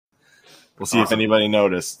We'll see if anybody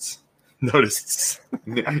noticed. Noticed.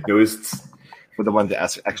 We're the ones that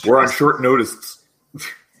ask extra. We're on short notice.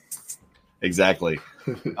 Exactly.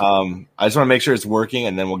 I just want to make sure it's working,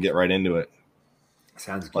 and then we'll get right into it.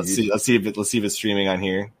 Sounds good. Let's see if it's streaming on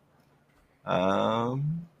here.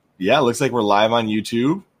 Yeah, it looks like we're live on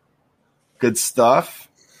YouTube. Good stuff.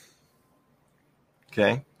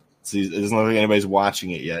 Okay. So it doesn't look like anybody's watching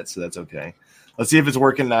it yet, so that's okay. Let's see if it's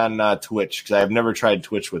working on Twitch, because I've never tried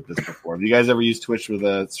Twitch with this before. Have you guys ever used Twitch with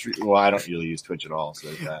a stream? Well, I don't really use Twitch at all, so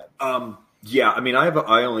there's that. Yeah, I mean,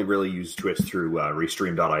 I only really use Twitch through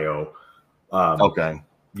Restream.io. Okay.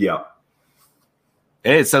 Yeah.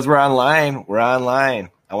 Hey, it says we're online. We're online.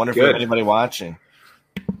 I wonder if there's anybody watching.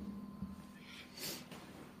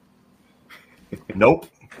 Nope.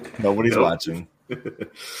 Nobody's watching. All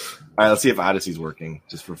right, let's see if Odyssey's working,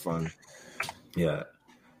 just for fun. Yeah.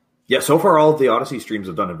 Yeah, so far all of the Odyssey streams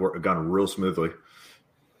have gone real smoothly.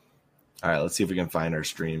 All right, let's see if we can find our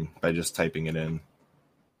stream by just typing it in.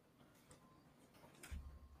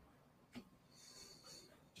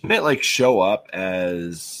 Shouldn't it show up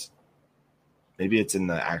as maybe it's in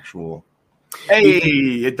the actual?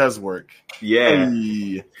 Hey, it does work. Yeah.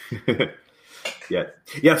 Hey. Yeah,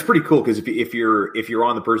 it's pretty cool because if you're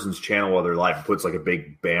on the person's channel while they're live, it puts a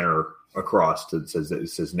big banner across that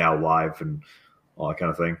says now live and all that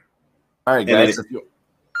kind of thing. All right, guys, if you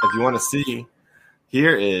want to see,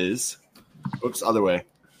 here is. Oops, other way.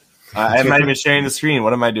 I'm not even sharing the screen.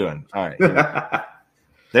 What am I doing? All right.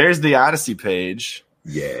 There's the Odyssey page.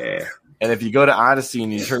 Yeah. And if you go to Odyssey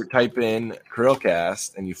and you type in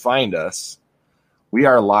CHRILLCAST and you find us, we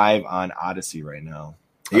are live on Odyssey right now.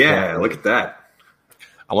 Yeah, look at that.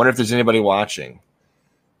 I wonder if there's anybody watching.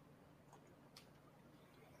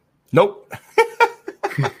 Nope.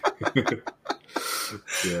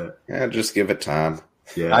 Yeah, just give it time.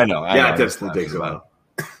 Yeah, I know. It definitely takes a while.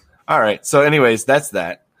 All right. So, anyways, that's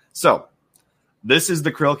that. So, this is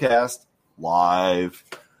the CHRILLCAST live.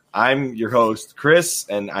 I'm your host, Chris,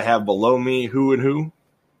 and I have below me who?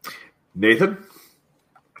 Nathan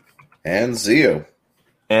and Zio.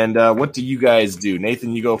 And what do you guys do?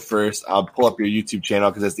 Nathan, you go first. I'll pull up your YouTube channel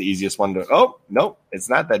because that's the easiest one to. Oh, nope. It's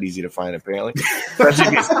not that easy to find, apparently.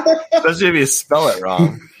 Especially if you spell it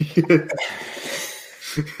wrong. It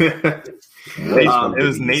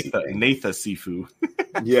was NathanSifu.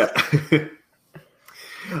 Yeah.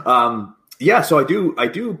 Yeah, so I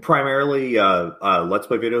do primarily Let's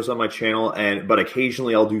Play videos on my channel, but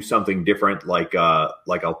occasionally I'll do something different, like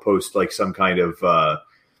I'll post some kind of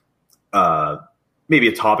maybe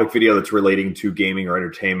a topic video that's relating to gaming or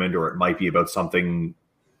entertainment, or it might be about something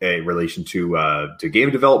in relation to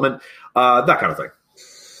game development, that kind of thing.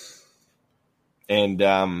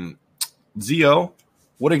 And Zio,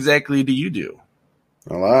 what exactly do you do?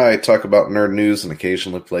 Well, I talk about nerd news and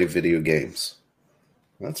occasionally play video games.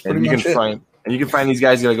 That's pretty much it. And you can find these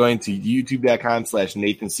guys by going to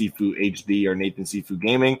youtube.com/NathanSifuHD or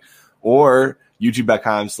NathanSifuGaming or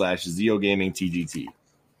youtube.com/ZioGamingTGT.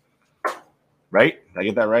 Right? Did I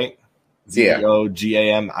get that right? Yeah.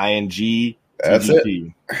 ZioGaming. That's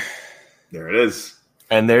it. There it is.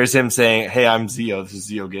 And there's him saying, "Hey, I'm Zio. This is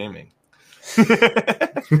Zio Gaming."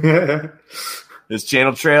 This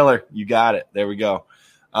channel trailer. You got it. There we go.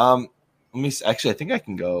 Let me actually, I think I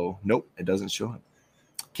can go. Nope, it doesn't show up.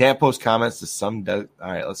 Can't post comments to some. All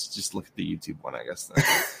right, let's just look at the YouTube one, I guess.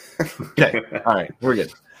 Okay. All right, we're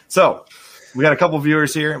good. So we got a couple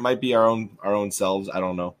viewers here. It might be our own selves. I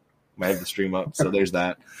don't know. Might have the stream up. So there's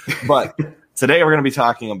that. But today we're going to be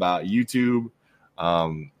talking about YouTube,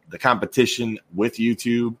 the competition with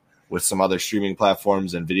YouTube, with some other streaming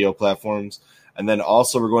platforms and video platforms. And then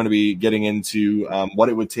also we're going to be getting into what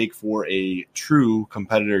it would take for a true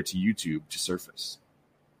competitor to YouTube to surface.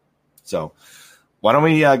 So why don't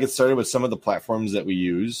we get started with some of the platforms that we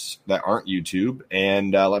use that aren't YouTube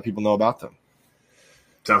and let people know about them.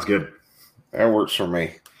 Sounds good. That works for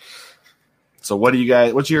me. So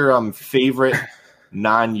what's your favorite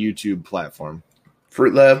non-YouTube platform?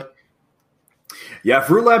 Fruit Lab. Yeah,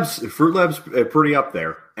 Fruit Lab's pretty up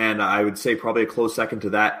there. And I would say probably a close second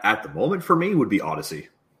to that at the moment for me would be Odyssey.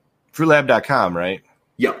 FruitLab.com, right?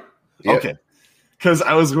 Yep. Okay. Because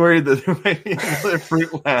I was worried that there might be another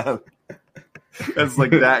Fruit Lab that's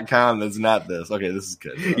like .com that's not this. Okay, this is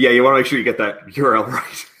good. Yeah, you want to make sure you get that URL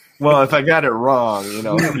right. Well, if I got it wrong, who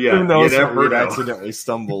knows what we'd know. accidentally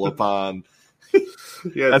stumble upon.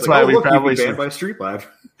 Yeah, that's why we probably should. By Street Lab.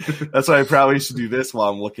 That's why I probably should do this while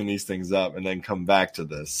I'm looking these things up and then come back to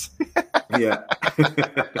this. Yeah.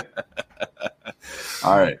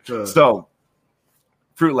 All right. So,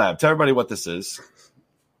 Fruit Lab. Tell everybody what this is.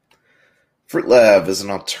 Fruit Lab is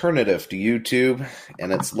an alternative to YouTube,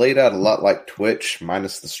 and it's laid out a lot like Twitch,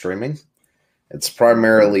 minus the streaming. It's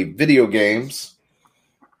primarily video games,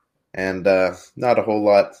 and not a whole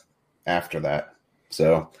lot after that.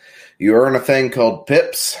 So you earn a thing called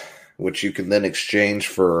pips, which you can then exchange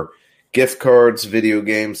for gift cards, video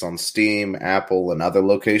games on Steam, Apple, and other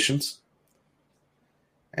locations.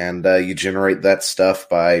 And you generate that stuff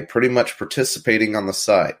by pretty much participating on the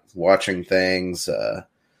site, watching things,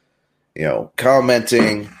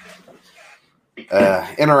 commenting,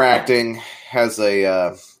 interacting. Has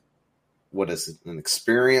a an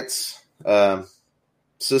experience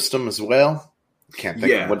system as well. Can't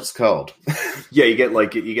think of what it's called. Yeah, you get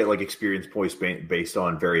experience points based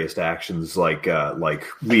on various actions, like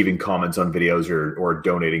leaving comments on videos or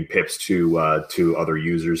donating pips to other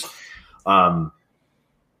users. And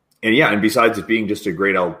besides it being just a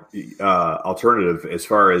great alternative as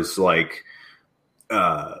far as like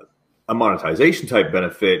a monetization type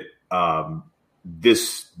benefit,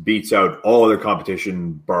 this beats out all other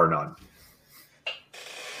competition bar none.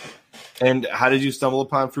 And how did you stumble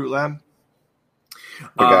upon Fruit Lab?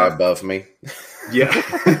 The guy above me. Yeah.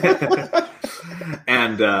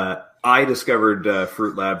 And I discovered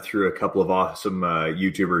Fruit Lab through a couple of awesome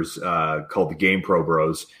YouTubers called the Game Pro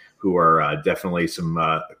Bros, who are definitely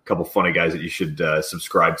a couple funny guys that you should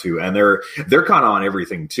subscribe to. And they're kind of on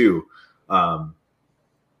everything too.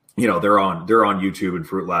 They're on YouTube and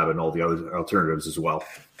Fruit Lab and all the other alternatives as well.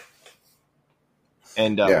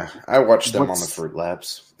 And I watch them on the Fruit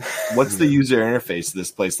Labs. What's the user interface of this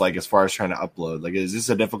place like as far as trying to upload? Like, is this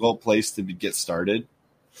a difficult place to get started?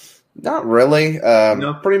 Not really.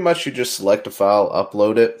 No. Pretty much you just select a file,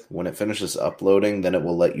 upload it. When it finishes uploading, then it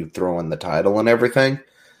will let you throw in the title and everything.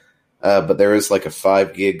 But there is like a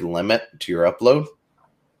 5 gig limit to your upload.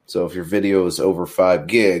 So if your video is over 5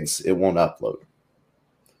 gigs, it won't upload.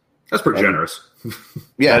 That's pretty generous.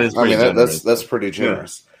 Yeah, that is pretty generous. That's pretty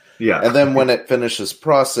generous. Yeah. And then when it finishes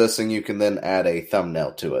processing, you can then add a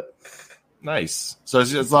thumbnail to it. Nice. So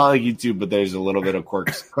it's not like YouTube, but there's a little bit of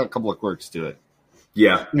quirks, a couple of quirks to it.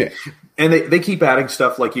 Yeah. And they keep adding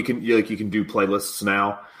stuff like you can do playlists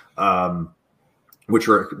now, which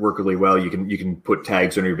work really well. You can put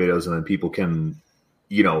tags on your videos, and then people can,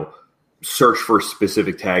 search for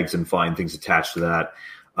specific tags and find things attached to that.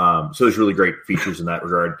 So there's really great features in that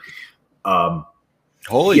regard.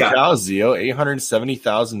 Holy cow, Zio!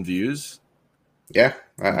 870,000 views. Yeah,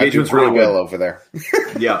 I do really well over there.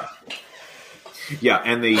 Yeah.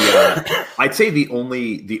 And I'd say the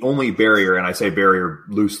only barrier, and I say barrier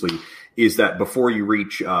loosely, is that before you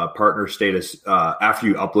reach partner status, after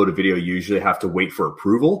you upload a video, you usually have to wait for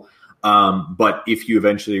approval. But if you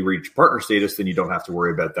eventually reach partner status, then you don't have to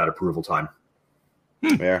worry about that approval time.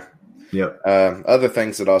 Yeah. Yep. Other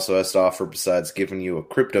things it also has to offer besides giving you a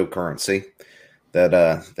cryptocurrency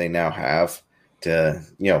that they now have to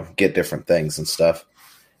get different things and stuff.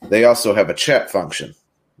 They also have a chat function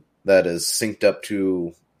that is synced up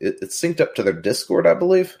to it's synced up to their Discord, I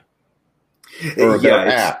believe, or their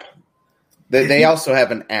app. They also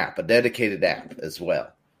have an app, a dedicated app as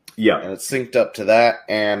well. Yeah, and it's synced up to that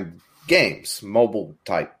and games, mobile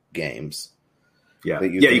type games. Yeah,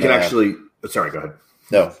 you can actually. Sorry, go ahead.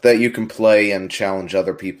 No, that you can play and challenge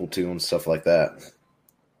other people to and stuff like that.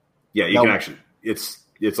 Yeah, you can actually. It's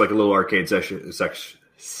like a little arcade section,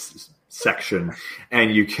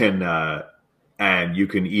 and you can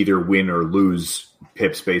either win or lose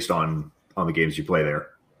pips based on the games you play there.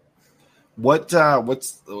 What's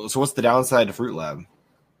the downside to Fruit Lab?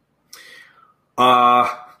 Not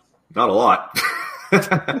a lot.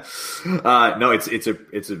 No,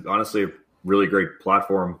 it's honestly a really great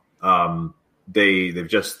platform. They've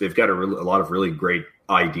got a lot of really great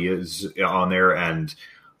ideas on there, and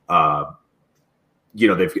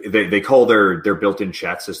they call their built-in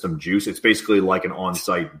chat system Juice. It's basically like an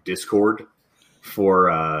on-site Discord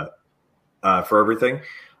for everything.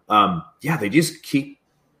 They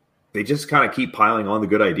just kind of keep piling on the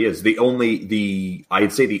good ideas.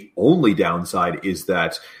 I'd say the only downside is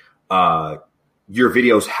that your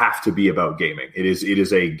videos have to be about gaming. It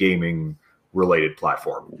is a gaming related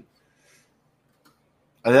platform.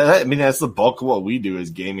 I mean, that's the bulk of what we do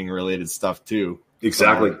is gaming related stuff too.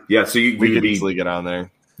 Exactly. Yeah. So we could easily get on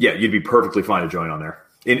there. Yeah, you'd be perfectly fine to join on there.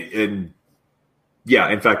 In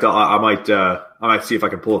fact, I might see if I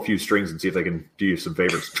can pull a few strings and see if they can do you some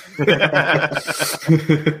favors.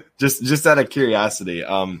 just out of curiosity,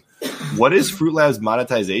 what is Fruit Lab's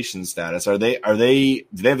monetization status? Do they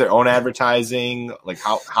have their own advertising? Like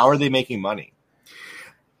how are they making money?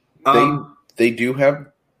 They do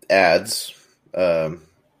have ads.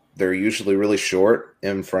 they're usually really short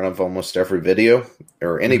in front of almost every video,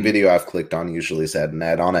 or any video I've clicked on usually has had an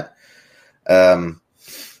ad on it. And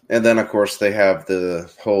then, of course, they have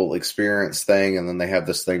the whole experience thing, and then they have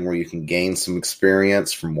this thing where you can gain some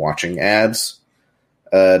experience from watching ads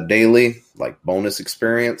daily, like bonus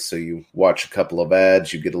experience. So you watch a couple of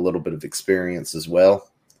ads, you get a little bit of experience as well.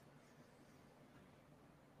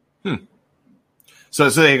 So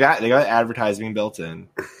they got advertising built in.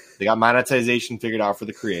 They got monetization figured out for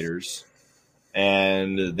the creators,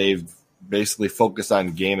 and they've basically focused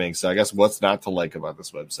on gaming. So I guess what's not to like about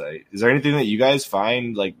this website? Is there anything that you guys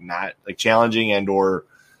find like not like challenging and or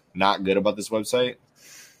not good about this website?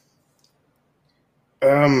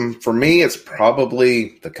 For me, it's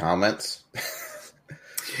probably the comments.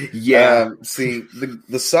 Yeah. See,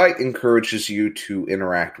 the site encourages you to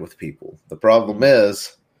interact with people. The problem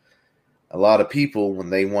is, a lot of people, when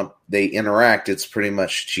they interact, it's pretty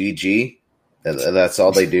much GG. That's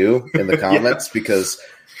all they do in the comments, because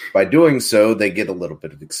by doing so, they get a little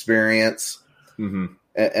bit of experience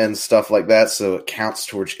and stuff like that. So it counts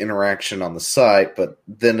towards interaction on the site, but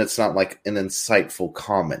then it's not like an insightful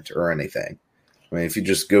comment or anything. I mean, if you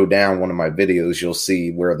just go down one of my videos, you'll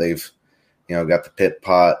see where they've, got the pit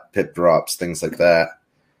pot, pit drops, things like that.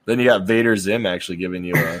 Then you got Vader Zim actually giving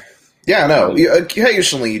you a... Yeah, no.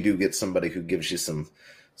 Occasionally, you do get somebody who gives you some,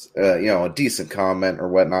 a decent comment or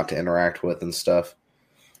whatnot to interact with and stuff.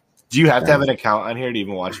 Do you have to have an account on here to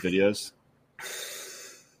even watch videos?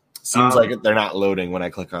 Seems like they're not loading when I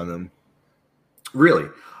click on them. Really?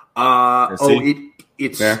 You know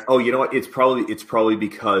what? It's probably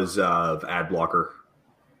because of ad blocker.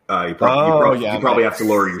 You probably have to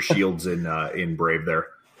lower your shields in Brave there.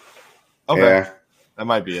 Okay, yeah. That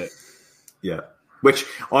might be it. Yeah. Which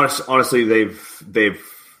honestly, they've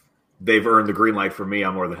earned the green light from me.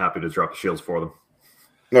 I'm more than happy to drop the shields for them.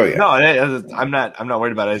 Oh yeah. No, I'm not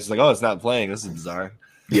worried about it. It's just like, oh, it's not playing. This is bizarre.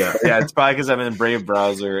 Yeah. Yeah. It's probably because I'm in Brave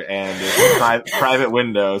browser and it's a private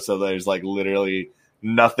window, so there's like literally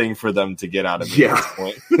nothing for them to get out of me at this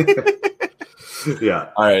point.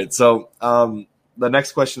 Yeah. All right. So the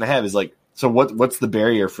next question I have is like, so what's the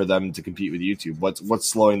barrier for them to compete with YouTube? What's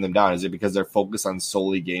slowing them down? Is it because they're focused on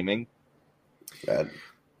solely gaming?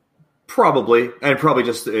 Probably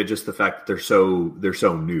just the fact that they're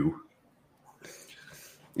so new.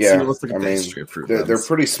 Yeah, See, let's look at the history of they're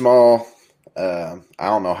pretty small. I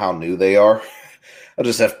don't know how new they are. I'll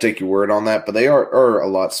just have to take your word on that. But they are a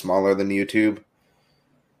lot smaller than YouTube,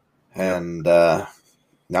 and not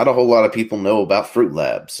a whole lot of people know about Fruit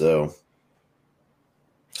Lab. So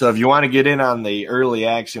if you want to get in on the early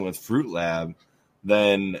action with Fruit Lab,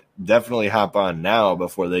 then definitely hop on now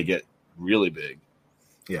before they get really big.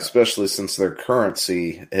 Yeah. Especially since their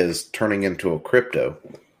currency is turning into a crypto.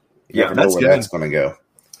 You never know that's where good. That's going to go.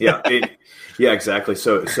 Yeah, exactly.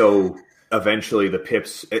 So eventually the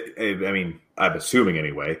pips, I'm assuming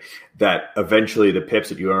anyway, that eventually the pips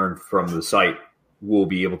that you earn from the site will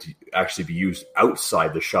be able to actually be used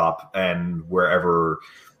outside the shop and whatever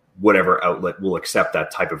outlet will accept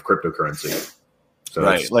that type of cryptocurrency. So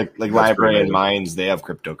right, like Library and Mines, they have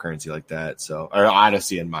cryptocurrency like that. So, or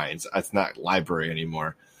Odyssey and Mines, it's not Library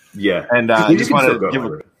anymore. Yeah, and I just want to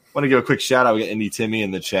give a quick shout out. We got Indy Timmy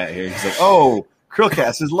in the chat here. He's like, "Oh,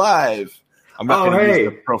 CHRILLCAST is live." I'm not going to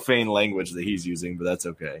use the profane language that he's using, but that's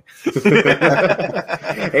okay.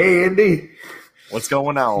 Hey, Indy, what's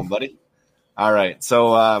going on, buddy? All right,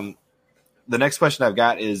 so the next question I've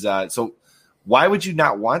got is, so why would you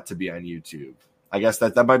not want to be on YouTube? I guess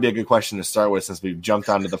that might be a good question to start with, since we've jumped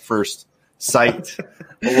onto the first site.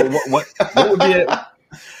 What would be it?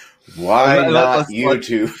 Why not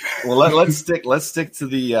YouTube? Let's stick to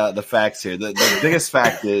the facts here. The biggest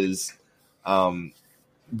fact is the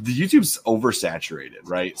YouTube's oversaturated,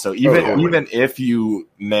 right? So even if you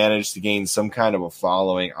manage to gain some kind of a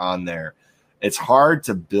following on there, it's hard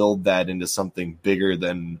to build that into something bigger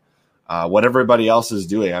than what everybody else is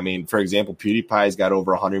doing. I mean, for example, PewDiePie's got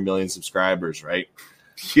over 100 million subscribers, right?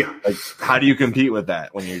 Yeah. Like, how do you compete with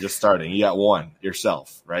that when you're just starting? You got one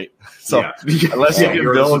yourself, right? So unless you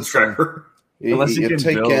can build a subscriber, unless you can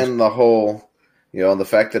take in the whole, the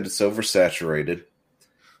fact that it's oversaturated,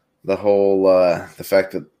 the whole, the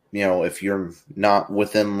fact that, if you're not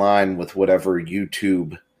within line with whatever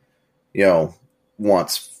YouTube,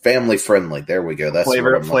 wants, family friendly. There we go. That's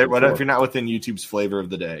flavor. What if you're not within YouTube's flavor of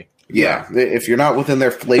the day? Yeah, if you're not within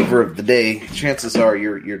their flavor of the day, chances are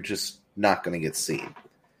you're just not going to get seen.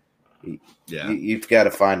 You've got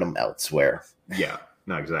to find them elsewhere. Yeah,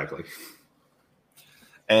 no, exactly.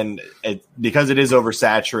 And because it is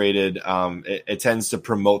oversaturated, it tends to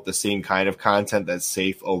promote the same kind of content that's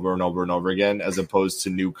safe over and over and over again, as opposed to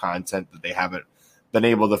new content that they haven't been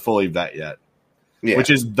able to fully vet yet. Yeah.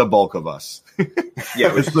 Which is the bulk of us.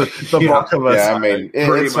 Yeah, It's the bulk of us. Yeah, I mean,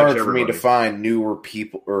 it's hard for me everybody. to find newer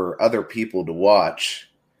people or other people to watch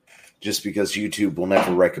just because YouTube will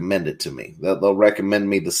never recommend it to me. They'll recommend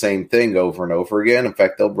me the same thing over and over again. In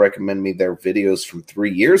fact, they'll recommend me their videos from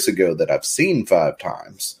 3 years ago that I've seen 5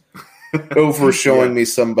 times over showing me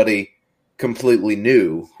somebody completely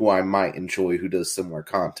new who I might enjoy who does similar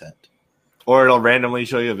content. Or it'll randomly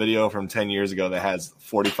show you a video from 10 years ago that has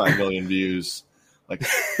 45 million views. Like,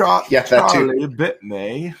 Charlie bit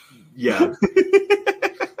me. Yeah.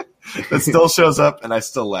 That still shows up, and I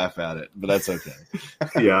still laugh at it, but that's okay.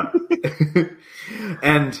 Yeah.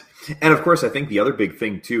 and of course, I think the other big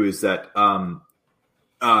thing, too, is that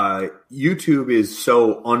YouTube is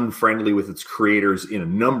so unfriendly with its creators in a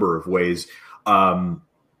number of ways.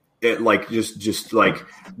 Just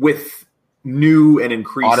with new and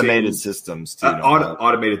increasing automated systems too.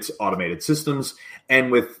 Automated systems, and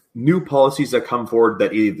with new policies that come forward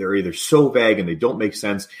that they're either so vague and they don't make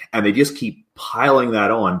sense, and they just keep piling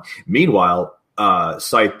that on. Meanwhile,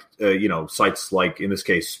 sites like, in this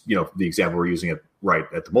case, the example we're using it right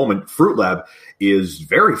at the moment, Fruit Lab is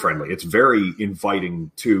very friendly. It's very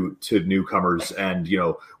inviting to newcomers, and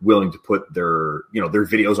willing to put their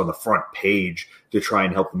videos on the front page to try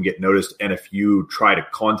and help them get noticed. And if you try to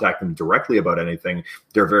contact them directly about anything,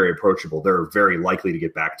 they're very approachable. They're very likely to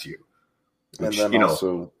get back to you. Which, and then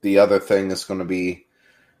also the other thing is going to be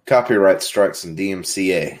copyright strikes and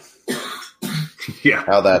DMCA. Yeah,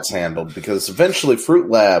 how that's handled, because eventually if Fruit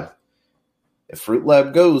Lab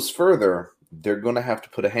goes further, they're going to have to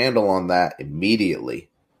put a handle on that immediately.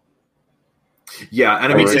 Yeah,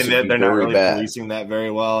 and I mean, they're not really policing that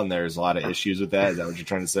very well, and there's a lot of issues with that. Is that what you're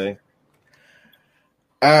trying to say?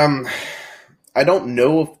 I don't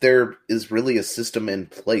know if there is really a system in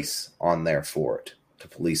place on there for it to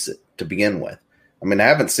police it to begin with. I mean, I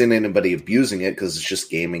haven't seen anybody abusing it because it's just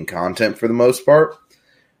gaming content for the most part.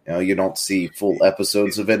 You don't see full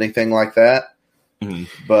episodes of anything like that. Mm-hmm.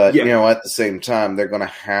 But, at the same time, they're going to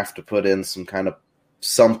have to put in some kind of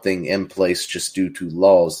something in place just due to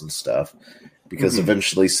laws and stuff. Because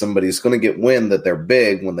eventually somebody's going to get wind that they're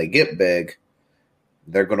big. When they get big,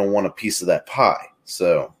 they're going to want a piece of that pie.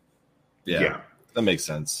 So, yeah. That makes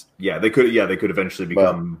sense. Yeah, they could eventually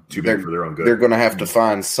become too big for their own good. They're going to have to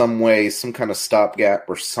find some way, some kind of stopgap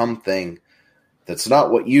or something that's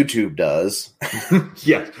not what YouTube does.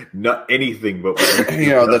 Yeah, not anything but what YouTube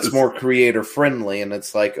does. That's more creator friendly. And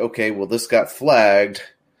it's like, okay, well, this got flagged.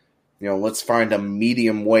 Let's find a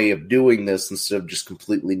medium way of doing this instead of just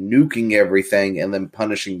completely nuking everything and then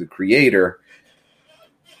punishing the creator,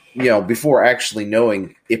 before actually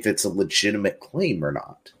knowing if it's a legitimate claim or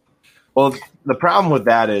not. Well, the problem with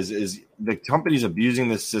that is the companies abusing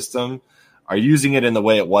this system are using it in the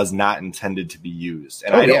way it was not intended to be used.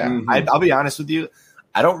 And I'll be honest with you,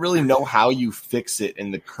 I don't really know how you fix it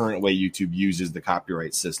in the current way YouTube uses the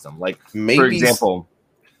copyright system. Like, for example,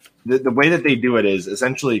 the way that they do it is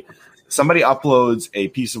essentially somebody uploads a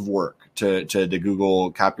piece of work to the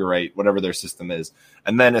Google copyright, whatever their system is.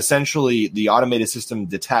 And then essentially the automated system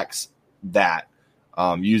detects that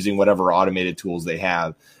using whatever automated tools they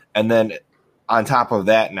have. And then on top of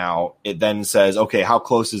that, now it then says, okay, how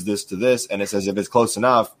close is this to this? And it says if it's close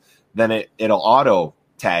enough, then it'll auto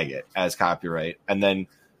tag it as copyright. And then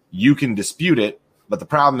you can dispute it. But the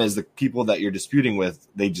problem is the people that you're disputing with,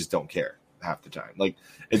 they just don't care half the time. Like,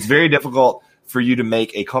 it's very difficult for you to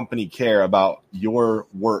make a company care about your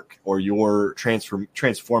work or your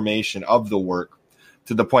transformation of the work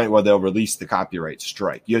to the point where they'll release the copyright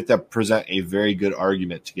strike. You have to present a very good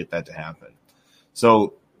argument to get that to happen.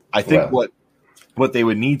 So I think what they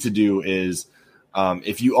would need to do is,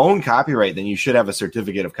 if you own copyright, then you should have a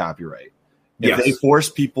certificate of copyright. If they force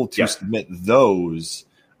people to submit those,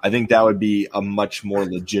 I think that would be a much more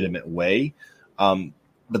legitimate way.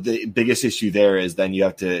 But the biggest issue there is then you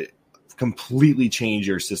have to completely change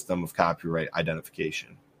your system of copyright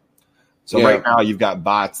identification. So right now you've got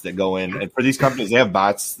bots that go in, and for these companies, they have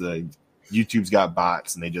bots. The YouTube's got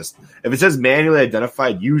bots, and they just, if it says manually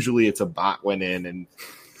identified, usually it's a bot went in and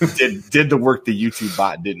did the work the YouTube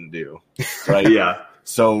bot didn't do. Right? Yeah.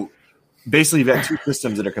 So basically you've got two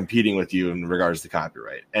systems that are competing with you in regards to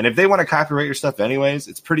copyright. And if they want to copyright your stuff anyways,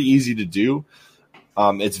 it's pretty easy to do.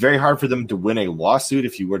 It's very hard for them to win a lawsuit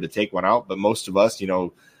if you were to take one out. But most of us,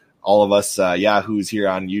 all of us yahoos here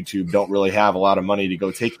on YouTube don't really have a lot of money to go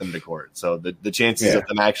take them to court. So the chances of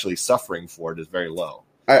them actually suffering for it is very low.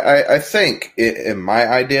 I think in my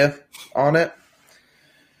idea on it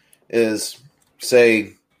is,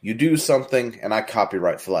 say you do something and I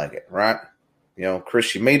copyright flag it, right?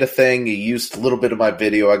 Chris, you made a thing, you used a little bit of my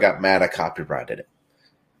video, I got mad, I copyrighted it.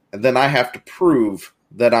 and then I have to prove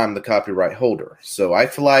that I'm the copyright holder. So I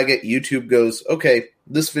flag it. YouTube goes, okay,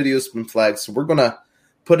 this video's been flagged, so we're going to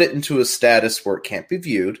put it into a status where it can't be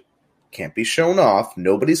viewed, can't be shown off,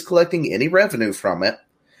 nobody's collecting any revenue from it.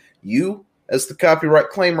 You, as the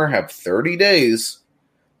copyright claimer, have 30 days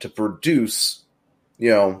to produce,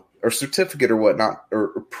 a certificate or whatnot, or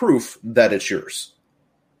proof that it's yours.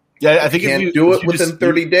 Yeah, I think if you can't do it within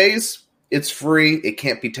 30 days, it's free. It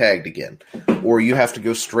can't be tagged again. Or you have to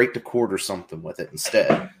go straight to court or something with it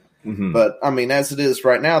instead. Mm-hmm. But, I mean, as it is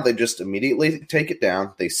right now, they just immediately take it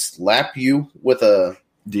down. They slap you with a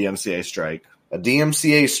DMCA strike. A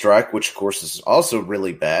DMCA strike, which, of course, is also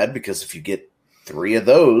really bad because if you get 3 of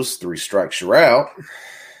those, 3 strikes, you're out.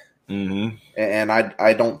 Mm-hmm. And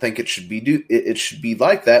I don't think it should be it should be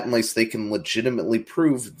like that unless they can legitimately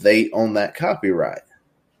prove they own that copyright.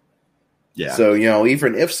 Yeah. So,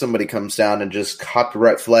 even if somebody comes down and just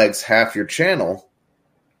copyright flags half your channel,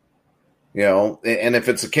 and if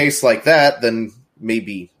it's a case like that, then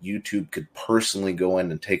maybe YouTube could personally go in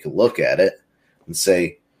and take a look at it and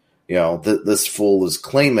say, this fool is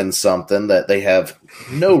claiming something that they have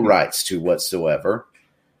no rights to whatsoever.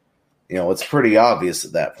 It's pretty obvious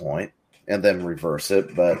at that point, and then reverse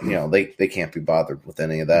it. But, they can't be bothered with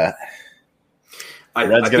any of that.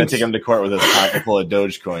 Red's going to take him to court with his pocket full of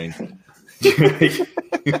Dogecoin.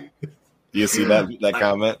 You see that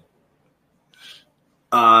comment?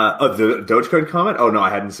 The Dogecoin comment? Oh, no, I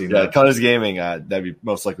hadn't seen that. Yeah, Colors Gaming, that'd be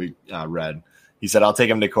most likely Red. He said, I'll take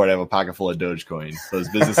him to court. I have a pocket full of Dogecoin. So his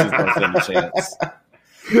businesses don't stand a chance.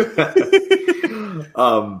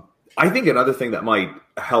 I think another thing that might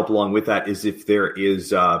help along with that is if there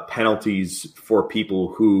is penalties for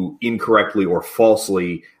people who incorrectly or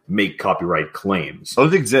falsely make copyright claims.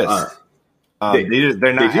 Those exist.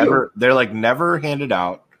 They're not ever. They're like never handed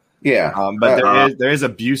out. Yeah, but there is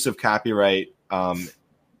abusive copyright penalties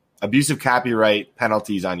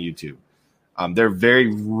on YouTube. They're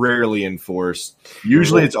very rarely enforced.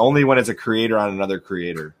 Usually, it's only when it's a creator on another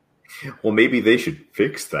creator. Well, maybe they should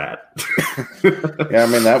fix that. Yeah, I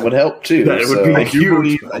mean that would help too. That would be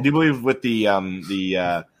huge. I do believe with the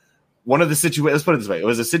one of the situations. Let's put it this way: it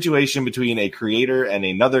was a situation between a creator and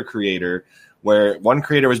another creator, where one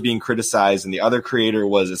creator was being criticized and the other creator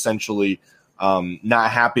was essentially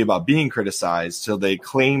not happy about being criticized. So they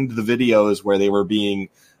claimed the videos where they were being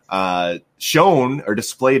shown or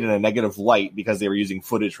displayed in a negative light because they were using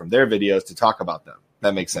footage from their videos to talk about them.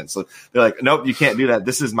 That makes sense. So they're like, nope, you can't do that.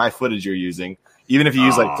 This is my footage you're using, even if you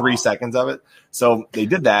use like 3 seconds of it. So they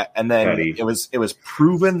did that. And then it was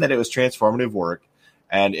proven that it was transformative work.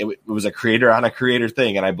 And it was a creator on a creator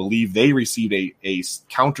thing. And I believe they received a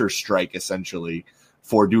counter strike essentially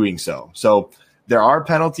for doing so. So there are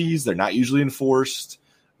penalties. They're not usually enforced.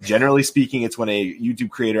 Generally speaking, it's when a YouTube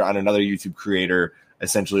creator on another YouTube creator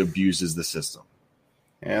essentially abuses the system.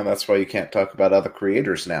 Yeah, that's why you can't talk about other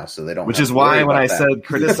creators now, so they don't. Which is why when I said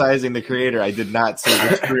criticizing the creator, I did not say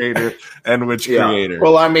which creator and which creator.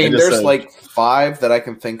 Well, I mean, there's like 5 that I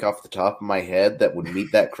can think off the top of my head that would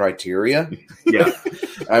meet that criteria. Yeah.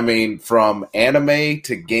 I mean, from anime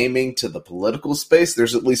to gaming to the political space,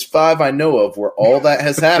 there's at least 5 I know of where all that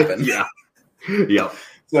has happened. Yeah. Yep.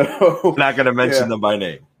 So we're not going to mention them by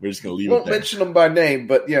name. We're just going to leave it there. Won't mention them by name,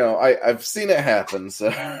 but I've seen it happen.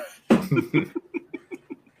 So.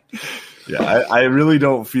 Yeah, I really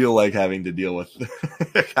don't feel like having to deal with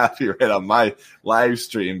copyright on my live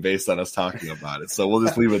stream based on us talking about it. So we'll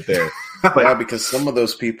just leave it there. But yeah, because some of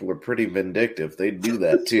those people are pretty vindictive. They do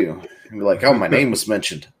that too. And be like, oh, my name was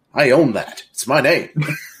mentioned. I own that. It's my name.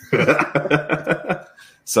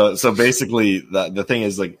 So basically the thing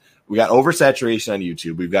is, like, we got oversaturation on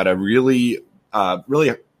YouTube. We've got a really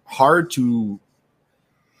hard to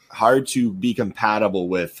be compatible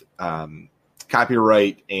with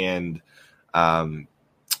copyright and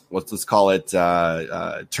let's call it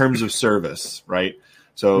terms of service, right?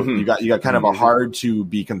 So you got kind of a hard to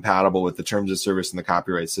be compatible with the terms of service in the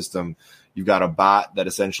copyright system. You've got a bot that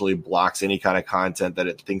essentially blocks any kind of content that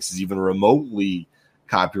it thinks is even remotely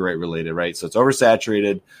copyright related, right? So it's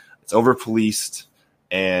oversaturated, it's over-policed,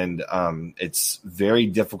 and it's very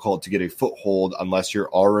difficult to get a foothold unless you're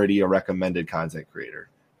already a recommended content creator.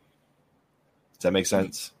 Does that make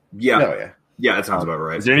sense? Yeah. Oh, yeah. Yeah, that sounds about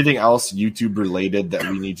right. Is there anything else YouTube related that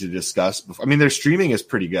we need to discuss? I mean, their streaming is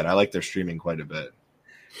pretty good. I like their streaming quite a bit.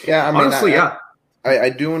 Yeah, I mean, honestly, I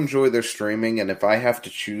do enjoy their streaming, and if I have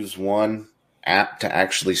to choose one app to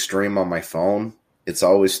actually stream on my phone, it's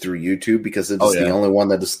always through YouTube because it's the only one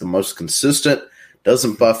that is the most consistent,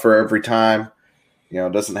 doesn't buffer every time,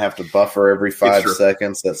 doesn't have to buffer every 5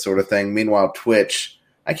 seconds, that sort of thing. Meanwhile, Twitch,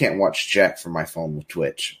 I can't watch jack from my phone with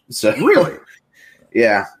Twitch. So really?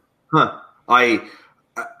 Yeah. Huh. Like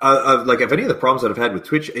if any of the problems that I've had with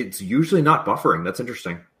Twitch, it's usually not buffering. That's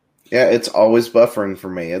interesting. Yeah, it's always buffering for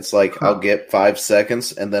me. It's like I'll get 5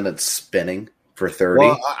 seconds and then it's spinning for 30.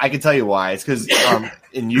 Well, I can tell you why. It's because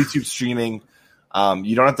in YouTube streaming,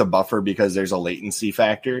 you don't have to buffer because there's a latency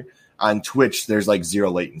factor. On Twitch, there's like zero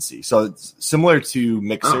latency. So it's similar to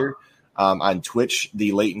Mixer. On Twitch,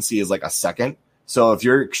 the latency is like a second. So if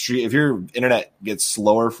your internet gets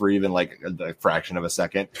slower for even like a fraction of a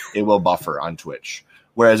second, it will buffer on Twitch.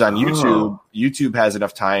 Whereas on YouTube has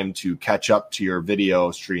enough time to catch up to your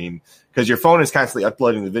video stream because your phone is constantly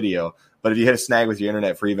uploading the video. But if you hit a snag with your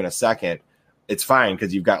internet for even a second, it's fine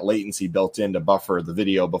because you've got latency built in to buffer the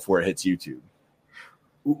video before it hits YouTube.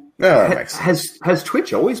 Has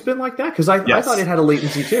Twitch always been like that? Because I thought it had a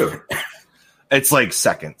latency too. It's like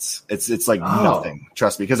seconds. It's like nothing.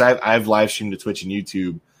 Trust me, because I've live streamed to Twitch and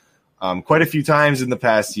YouTube quite a few times in the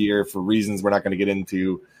past year for reasons we're not going to get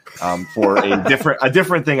into. For a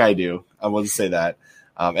different thing I do, I will say that.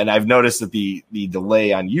 And I've noticed that the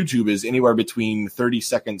delay on YouTube is anywhere between 30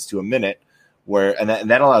 seconds to a minute, and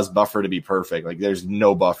that allows buffer to be perfect. Like there's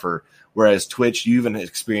no buffer. Whereas Twitch, you even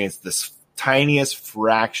experience this tiniest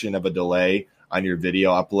fraction of a delay on your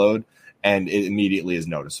video upload, and it immediately is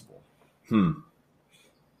noticeable.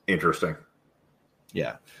 Interesting.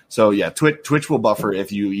 Yeah. So yeah, Twitch will buffer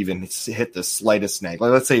if you even hit the slightest snag.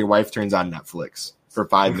 Like let's say your wife turns on Netflix for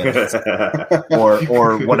 5 minutes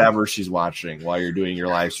or whatever she's watching while you're doing your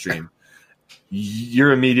live stream.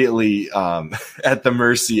 You're immediately at the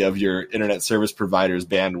mercy of your internet service provider's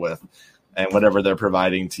bandwidth and whatever they're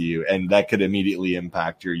providing to you. And that could immediately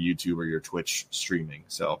impact your YouTube or your Twitch streaming.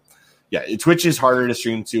 So yeah, Twitch is harder to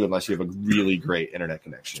stream to unless you have a really great internet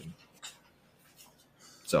connection.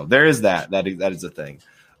 So there is that. That is a thing.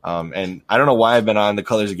 And I don't know why I've been on the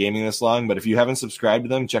Colors of Gaming this long, but if you haven't subscribed to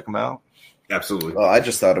them, check them out. Absolutely. Well, I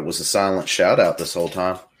just thought it was a silent shout out this whole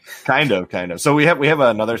time. Kind of. So we have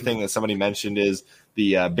another thing that somebody mentioned is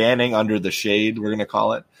the banning under the shade, we're going to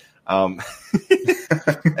call it. And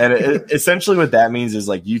essentially what that means is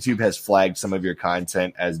like YouTube has flagged some of your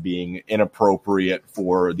content as being inappropriate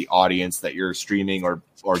for the audience that you're streaming or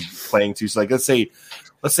playing to. So like let's say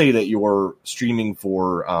that you're streaming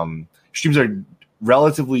for streams are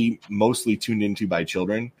relatively mostly tuned into by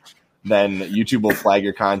children. Then YouTube will flag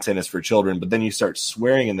your content as for children, but then you start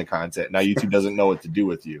swearing in the content. Now YouTube doesn't know what to do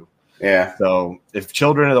with you. Yeah. So if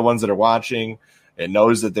children are the ones that are watching, it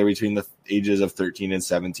knows that they're between the ages of 13 and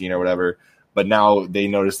 17 or whatever. But now they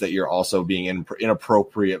notice that you're also being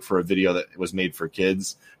inappropriate for a video that was made for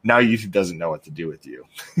kids. Now YouTube doesn't know what to do with you.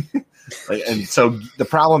 And so the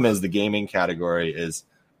problem is the gaming category is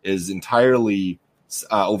entirely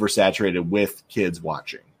oversaturated with kids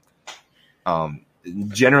watching.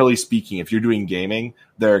 Generally speaking, if you're doing gaming,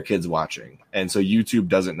 there are kids watching. And so YouTube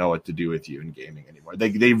doesn't know what to do with you in gaming anymore.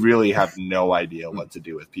 They really have no idea what to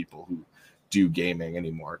do with people who do gaming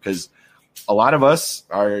anymore because a lot of us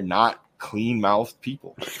are not clean-mouthed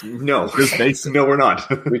people. No, no, we're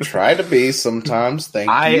not. We try to be sometimes. Thank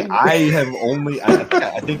you.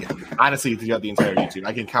 I think honestly throughout the entire YouTube,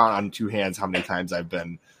 I can count on two hands how many times I've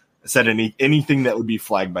been said anything that would be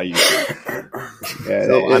flagged by YouTube. Yeah,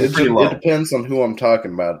 so it depends on who I'm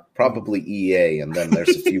talking about. Probably EA, and then there's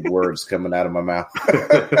a few words coming out of my mouth.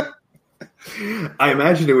 I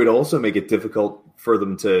imagine it would also make it difficult for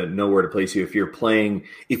them to know where to place you if you're playing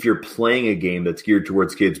a game that's geared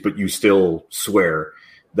towards kids, but you still swear.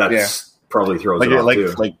 That's probably throws it off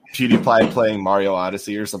too. Like PewDiePie playing Mario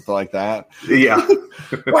Odyssey or something like that. Yeah.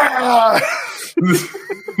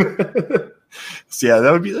 So yeah,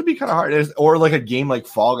 that'd be kind of hard. Or like a game like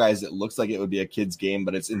Fall Guys that looks like it would be a kid's game,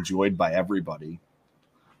 but it's enjoyed by everybody.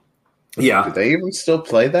 Yeah. Do they even still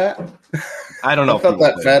play that? I don't know. I thought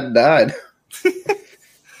that fad died.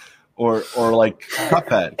 Or like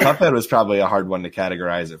Cuphead. Cuphead was probably a hard one to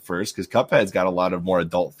categorize at first because Cuphead's got a lot of more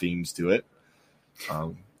adult themes to it.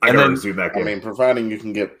 I mean, providing you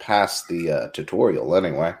can get past the tutorial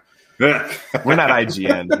anyway. We're not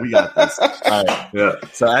IGN. We got this. All right. Yeah.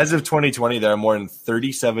 So as of 2020, there are more than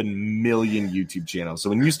 37 million YouTube channels. So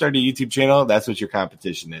when you start a YouTube channel, that's what your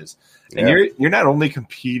competition is. And you're not only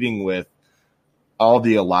competing with all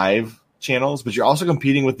the alive channels, but you're also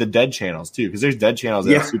competing with the dead channels too, because there's dead channels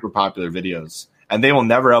that have super popular videos, and they will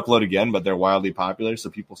never upload again, but they're wildly popular, so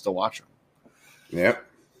people still watch them.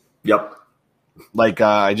 Yep. Like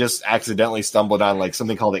I just accidentally stumbled on like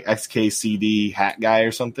something called the XKCD Hat Guy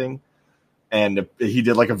or something, and he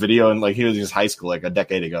did like a video and like he was in his high school like a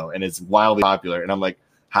decade ago, and it's wildly popular. And I'm like,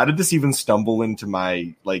 how did this even stumble into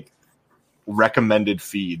my like recommended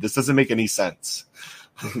feed? This doesn't make any sense.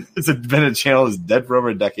 It's been a channel that's dead for over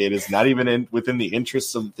a decade. It's not even within the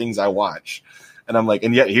interests of things I watch. And I'm like,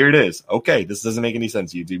 and yet here it is. Okay, this doesn't make any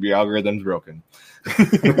sense, YouTube. Your algorithm's broken.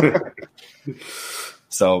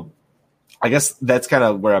 So I guess that's kind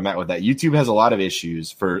of where I'm at with that. YouTube has a lot of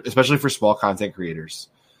issues especially for small content creators.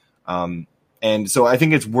 And so I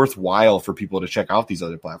think it's worthwhile for people to check out these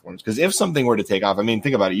other platforms, because if something were to take off, I mean,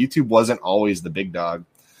 think about it. YouTube wasn't always the big dog.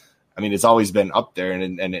 I mean, it's always been up there,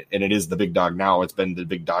 and it is the big dog now. It's been the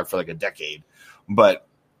big dog for like a decade. But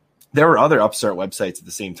there were other upstart websites at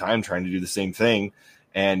the same time trying to do the same thing,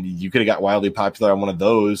 and you could have got wildly popular on one of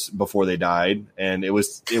those before they died, and it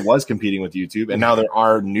was competing with YouTube. And now there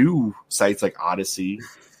are new sites like Odyssey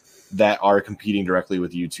that are competing directly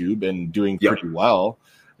with YouTube and doing pretty well.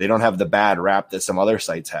 They don't have the bad rap that some other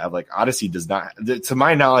sites have. Like Odyssey does not, to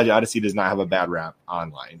my knowledge, Odyssey does not have a bad rap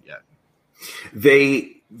online yet.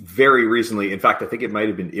 They very recently, in fact, I think it may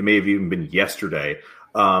have even been yesterday.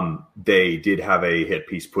 They did have a hit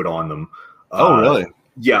piece put on them. Oh, really?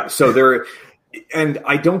 Yeah. So they're, and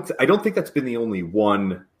I don't think that's been the only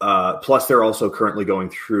one. Plus, they're also currently going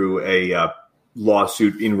through a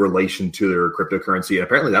lawsuit in relation to their cryptocurrency, and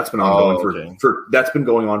apparently that's been ongoing that's been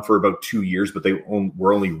going on for about 2 years, but they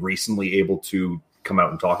were only recently able to come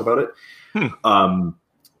out and talk about it.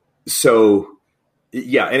 So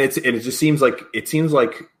yeah, and it just seems like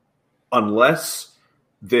unless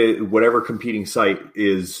the whatever competing site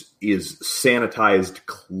is sanitized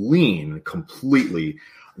clean completely,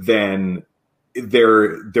 then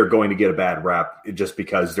they're going to get a bad rap just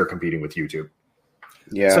because they're competing with YouTube.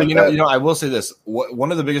 Yeah. So I will say this: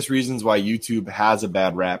 one of the biggest reasons why YouTube has a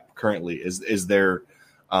bad rap currently is their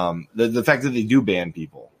the fact that they do ban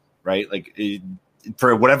people, right? Like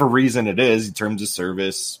for whatever reason it is, in terms of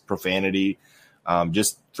service, profanity,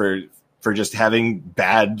 just for just having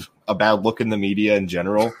a bad look in the media in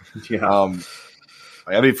general. Yeah.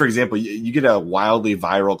 I mean, for example, you get a wildly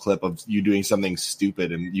viral clip of you doing something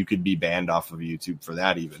stupid, and you could be banned off of YouTube for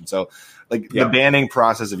that even. So, like the banning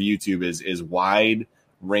process of YouTube is wide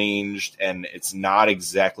ranged, and it's not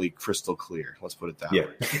exactly crystal clear. Let's put it that way.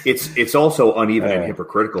 It's also uneven and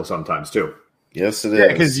hypocritical sometimes too. Yes, it is. Yeah,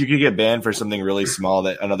 because you could get banned for something really small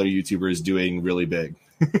that another YouTuber is doing really big.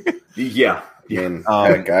 Yeah. I mean,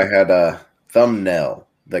 heck, I had a thumbnail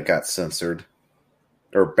that got censored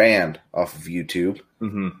or banned off of YouTube.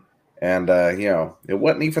 Mm-hmm. And, it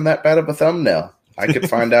wasn't even that bad of a thumbnail. I could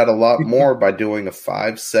find out a lot more by doing a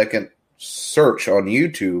 5-second search on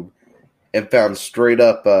YouTube and found straight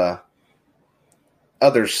up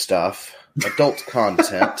other stuff, adult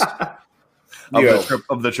content.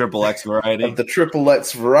 Of the triple X variety. Of the triple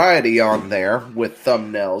X variety on there with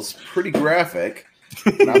thumbnails. Pretty graphic.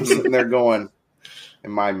 And I'm sitting there going,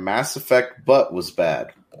 and my Mass Effect butt was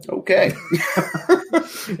bad. Okay.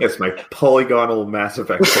 It's my polygonal Mass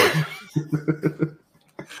Effect butt.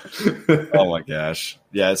 Oh my gosh.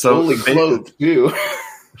 Yeah, so fully clothed too.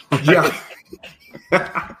 Yeah.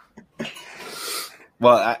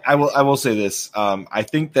 Well, I will say this. I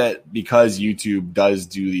think that because YouTube does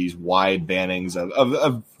do these wide bannings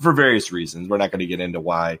of for various reasons, we're not going to get into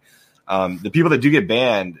why. The people that do get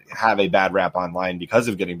banned have a bad rap online because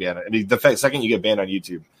of getting banned. I mean, second you get banned on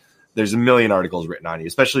YouTube, there's a million articles written on you,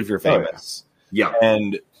 especially if you're famous. Yeah.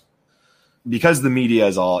 And because the media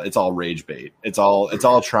is all rage bait. It's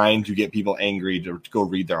all trying to get people angry to go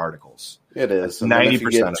read their articles. It is.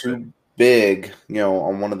 90% of it. Big,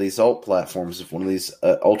 on one of these alt platforms, if one of these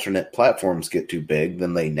alternate platforms get too big,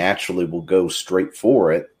 then they naturally will go straight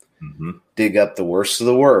for it, dig up the worst of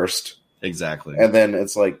the worst. Exactly. And then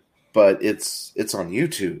it's like, but it's on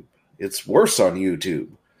YouTube. It's worse on YouTube.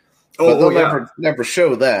 But they'll never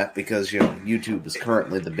show that because YouTube is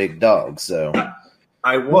currently the big dog. So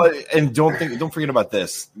and don't forget about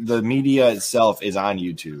this. The media itself is on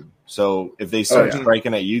YouTube. So if they start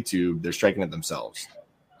striking at YouTube, they're striking at themselves.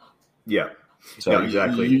 Yeah. So yeah,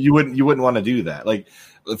 exactly. You wouldn't want to do that. Like,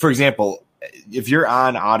 for example, if you're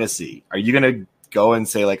on Odyssey, are you going to go and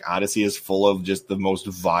say like Odyssey is full of just the most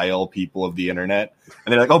vile people of the internet?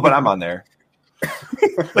 And they're like, oh, but I'm on there.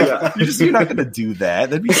 You're not going to do that.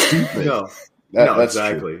 That'd be stupid. No, that's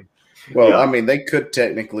exactly. True. Well, I mean, they could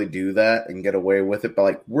technically do that and get away with it, but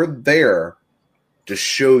like we're there to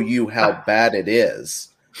show you how bad it is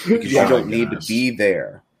because you don't need to be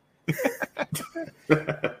there.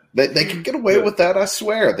 They can get away with that, I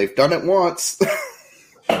swear. They've done it once.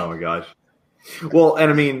 Oh, my gosh. Well, and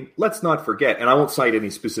I mean, let's not forget, and I won't cite any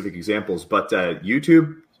specific examples, but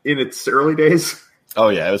YouTube in its early days. Oh,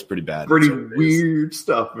 yeah, it was pretty bad. Pretty weird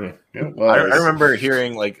stuff, man. I remember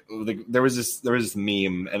hearing, there was this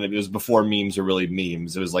meme, and it was before memes were really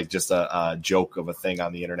memes. It was like just a joke of a thing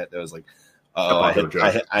on the internet that was like,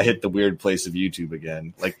 I hit the weird place of YouTube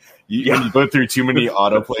again. Like when you go through too many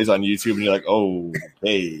autoplays on YouTube, and you're like, "Oh,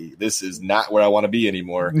 hey, this is not where I want to be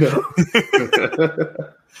anymore." No.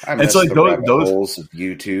 I miss the rabbit holes of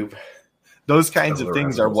YouTube. Those kinds of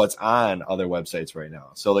things are what's on other websites right now.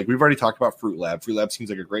 So, like we've already talked about Fruit Lab. Fruit Lab seems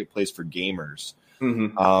like a great place for gamers.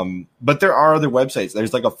 Mm-hmm. But there are other websites.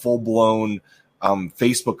 There's like a full blown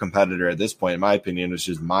Facebook competitor at this point, in my opinion, which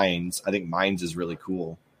is Minds. I think Minds is really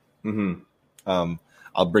cool. Mm-hmm.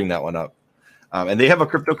 I'll bring that one up. And they have a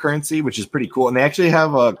cryptocurrency, which is pretty cool. And they actually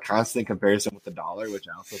have a constant comparison with the dollar, which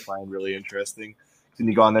I also find really interesting. When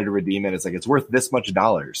you go on there to redeem it, it's like, it's worth this much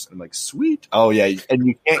dollars. I'm like, sweet. Oh, yeah. And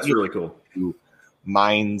you can't get really cool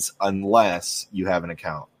Minds unless you have an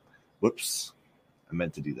account. Whoops. I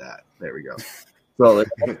meant to do that. There we go. So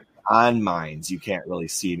on Minds, you can't really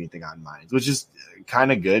see anything on Minds, which is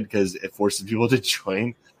kind of good because it forces people to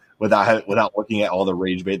join without looking at all the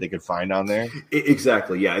rage bait they could find on there.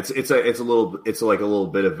 Exactly. Yeah. It's like a little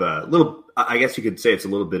bit of I guess you could say it's a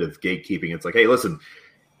little bit of gatekeeping. It's like, hey, listen,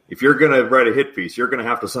 if you're going to write a hit piece, you're going to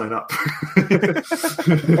have to sign up.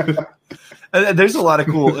 There's a lot of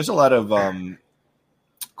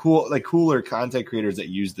cooler content creators that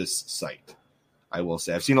use this site. I will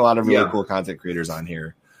say I've seen a lot of really cool content creators on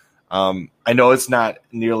here. I know it's not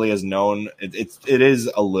nearly as known. It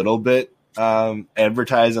is a little bit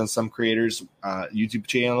advertised on some creators' YouTube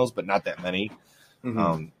channels, but not that many.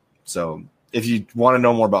 Mm-hmm. So if you want to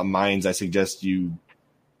know more about Minds, I suggest you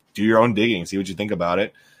do your own digging, see what you think about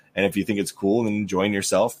it. And if you think it's cool, then join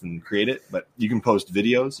yourself and create it. But you can post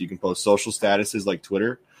videos, you can post social statuses like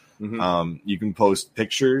Twitter. Mm-hmm. You can post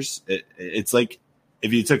pictures. It's like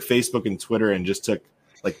if you took Facebook and Twitter and just took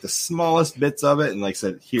like the smallest bits of it and like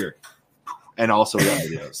said here, and also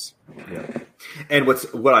videos. Yeah. And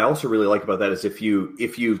what I also really like about that is if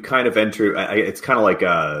you kind of enter, it's kind of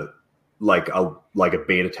like a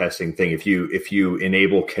beta testing thing. If you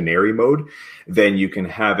enable canary mode, then you can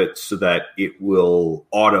have it so that it will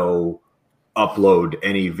auto upload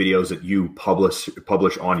any videos that you publish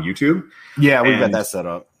on YouTube. Yeah, we've got that set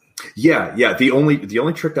up. Yeah. The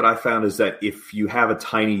only trick that I found is that if you have a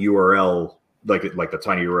tiny URL, like the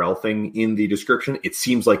tiny URL thing in the description, it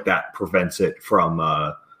seems like that prevents it from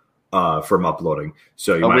uploading.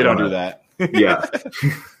 So we don't do that. Yeah.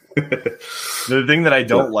 The thing that I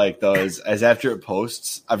don't like though is after it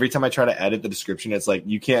posts, every time I try to edit the description, it's like,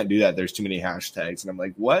 you can't do that. There's too many hashtags. And I'm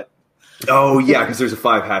like, what? Oh yeah, because there's a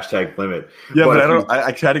 5 hashtag limit. Yeah, but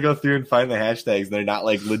I try to go through and find the hashtags. They're not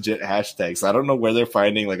like legit hashtags. So I don't know where they're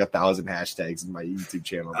finding like 1,000 hashtags in my YouTube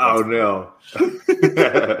channel. Oh no.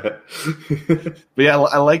 But yeah,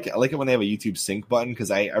 I like it when they have a YouTube sync button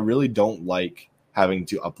because I really don't like having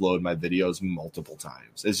to upload my videos multiple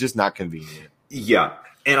times. It's just not convenient. Yeah.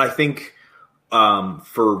 And I think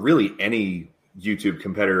for really any YouTube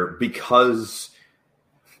competitor, because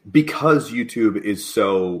YouTube is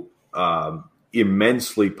so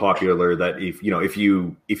immensely popular that if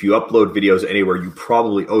you upload videos anywhere, you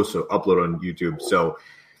probably also upload on YouTube. So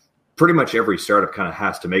pretty much every startup kind of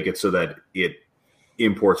has to make it so that it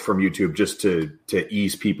imports from YouTube just to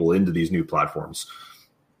ease people into these new platforms.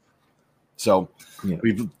 So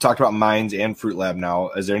we've talked about Minds and Fruit Lab now.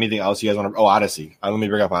 Is there anything else you guys want to? Oh, Odyssey. Let me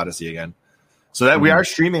bring up Odyssey again. So that we are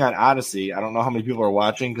streaming on Odyssey. I don't know how many people are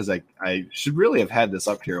watching because I should really have had this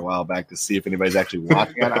up here a while back to see if anybody's actually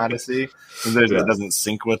watching on Odyssey. It doesn't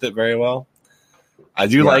sync with it very well. I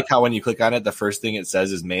do like how when you click on it, the first thing it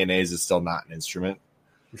says is mayonnaise is still not an instrument.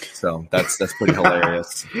 So that's pretty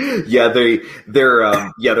hilarious. Yeah, their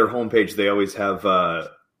homepage, they always have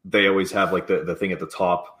like the thing at the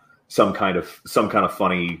top, some kind of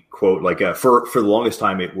funny quote. Like for the longest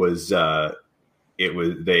time, it was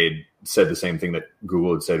they said the same thing that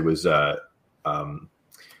Google had said was don't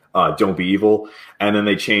be evil, and then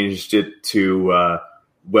they changed it to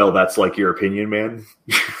well, that's like your opinion, man.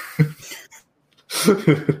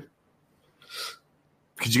 Could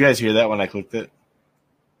you guys hear that when I clicked it?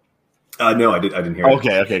 No, I didn't hear it.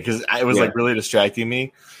 Okay, because it was like really distracting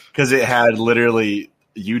me because it had literally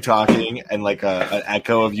you talking and like an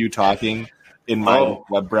echo of you talking in my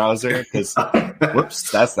web browser. Because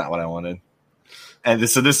whoops, that's not what I wanted. And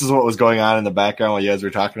so this is what was going on in the background while you guys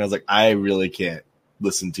were talking. I was like, I really can't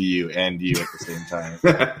listen to you and you at the same time.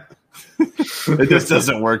 It just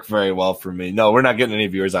doesn't work very well for me. No, we're not getting any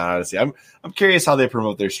viewers on Odyssey. I'm curious how they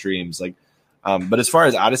promote their streams. Like, but as far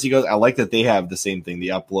as Odyssey goes, I like that they have the same thing. The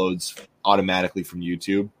uploads automatically from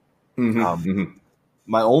YouTube.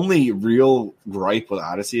 My only real gripe with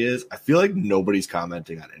Odyssey is I feel like nobody's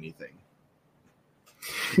commenting on anything.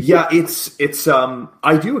 Yeah, it's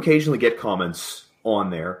I do occasionally get comments on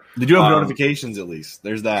there. Did you have notifications at least?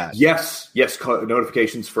 There's that. Yes,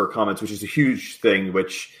 notifications for comments, which is a huge thing.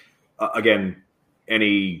 Which again,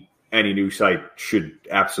 any new site should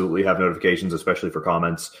absolutely have notifications, especially for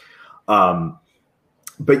comments.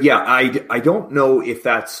 But yeah, I don't know if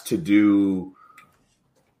that's to do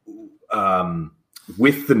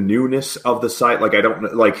with the newness of the site. Like I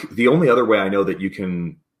don't like the only other way I know that you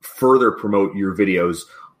can further promote your videos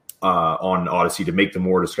on Odyssey to make them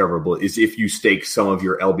more discoverable is if you stake some of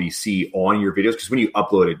your LBC on your videos, because when you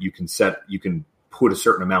upload it, you can put a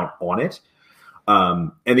certain amount on it.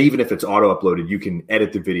 And even if it's auto uploaded, you can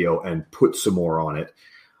edit the video and put some more on it.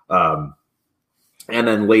 And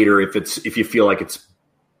then later, if you feel like it's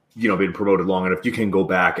been promoted long enough, you can go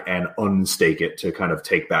back and unstake it to kind of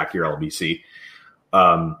take back your LBC.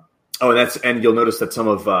 And you'll notice that some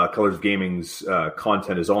of Colors of Gaming's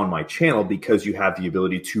content is on my channel because you have the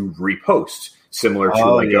ability to repost, similar to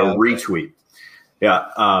a retweet.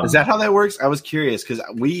 Yeah. Is that how that works? I was curious because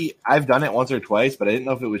I've done it once or twice, but I didn't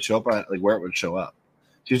know if it would show up on where it would show up.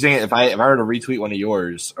 So you're saying if I were to retweet one of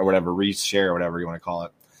yours or whatever, reshare or whatever you want to call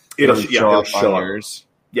it, it'll show up on yours.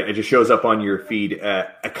 Yeah, it just shows up on your feed,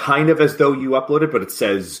 kind of as though you uploaded, but it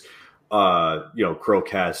says,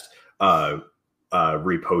 CHRILLCAST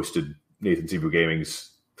reposted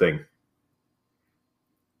NathanSifuGaming's thing.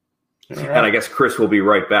 Right. And I guess Chris will be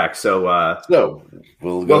right back. So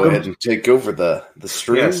we'll go ahead and take over the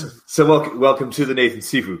stream. Yes. So welcome to the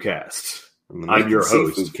NathanSifuCast. I'm your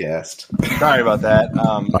host. Sorry about that.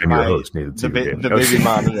 I'm your host, Nathan.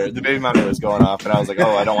 The baby monitor was going off, and I was like,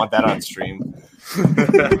 "Oh, I don't want that on stream."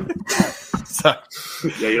 So,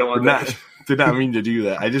 yeah, you don't want that. Did not mean to do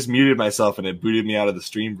that. I just muted myself, and it booted me out of the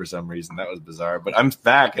stream for some reason. That was bizarre, but I'm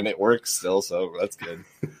back, and it works still, so that's good.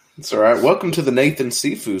 It's all right. Welcome to the Nathan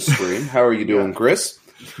Sifu stream. How are you doing, Chris?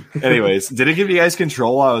 Anyways, did it give you guys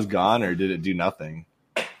control while I was gone, or did it do nothing?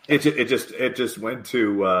 It just went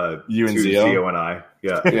to you and Zio and I.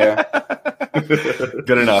 Yeah.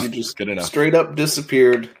 Good enough. Good enough. Straight up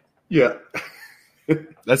disappeared. Yeah.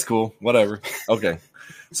 That's cool. Whatever. Okay.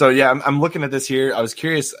 So yeah, I'm looking at this here. I was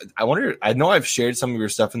curious. I know I've shared some of your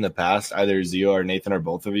stuff in the past, either Zio or Nathan or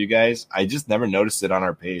both of you guys. I just never noticed it on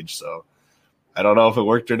our page, so I don't know if it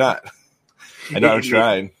worked or not. I know I've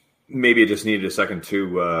tried. Maybe it just needed a second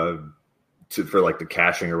for like the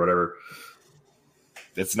caching or whatever.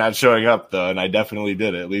 It's not showing up though, and I definitely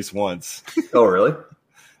did it at least once. Oh, really?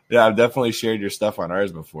 Yeah, I've definitely shared your stuff on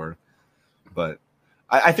ours before, but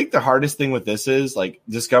I think the hardest thing with this is like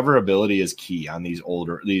discoverability is key on these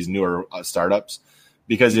newer startups,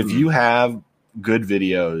 because if you have good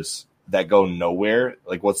videos that go nowhere,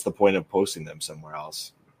 like what's the point of posting them somewhere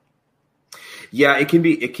else? Yeah, it can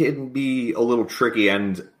be a little tricky,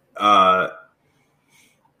 and not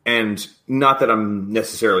that I'm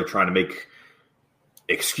necessarily trying to make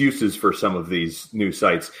excuses for some of these new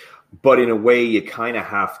sites, but in a way you kind of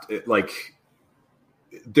have to, like,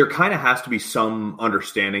 there kind of has to be some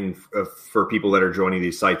understanding for people that are joining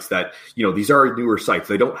these sites that, these are newer sites.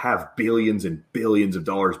 They don't have billions and billions of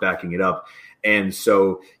dollars backing it up. And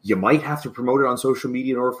so you might have to promote it on social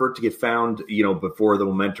media in order for it to get found, before the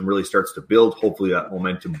momentum really starts to build. Hopefully that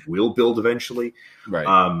momentum will build eventually.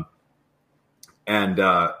 Right. In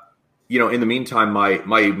the meantime,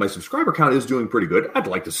 my subscriber count is doing pretty good. I'd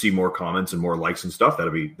like to see more comments and more likes and stuff.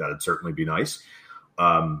 That'd certainly be nice.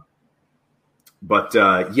 As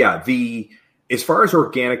far as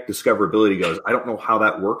organic discoverability goes, I don't know how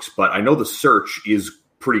that works, but I know the search is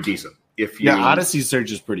pretty decent. Odyssey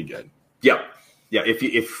search is pretty good. Yeah. Yeah. If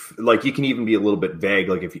you can even be a little bit vague.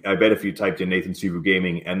 Like I bet if you typed in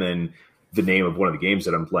NathanSifuGaming and then the name of one of the games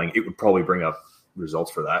that I'm playing, it would probably bring up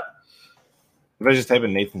results for that. If I just type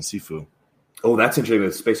in Nathan Sifu. Oh, that's interesting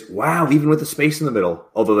with space. Wow, even with the space in the middle.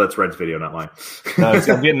 Although that's Red's video, not mine. No,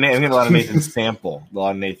 I'm getting a lot of Nathan Sample. A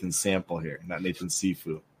lot of Nathan Sample here, not Nathan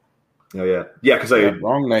Sifu. Oh yeah, yeah. Because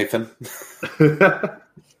wrong Nathan. All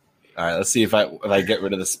right, let's see if I get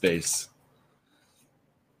rid of the space.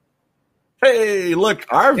 Hey, look,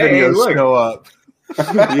 our videos show up.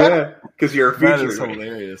 Yeah, because you're a feature. That is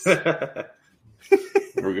hilarious.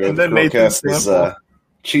 We're good. CHRILLCAST is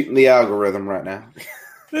cheating the algorithm right now.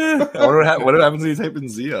 What happens when you type in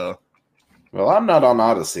Zio? Well, I'm not on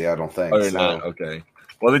Odyssey, I don't think. Oh, you're not? Okay.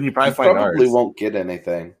 Well, then you probably won't get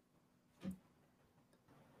anything. You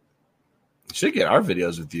should get our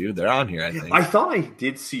videos with you. They're on here, I think. I thought I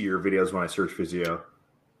did see your videos when I searched for Zio.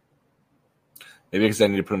 Maybe because I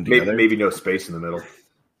need to put them together. Maybe no space in the middle.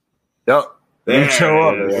 Yep. You show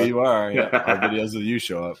up. There you are. Yeah. Our videos with you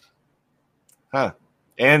show up. Huh.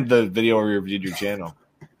 And the video where we reviewed your channel.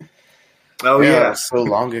 Oh, yeah. So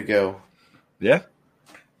long ago. Yeah.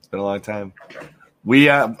 It's been a long time. We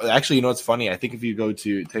actually, you know what's funny? I think if you go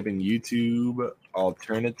to type in YouTube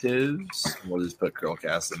alternatives, we'll just put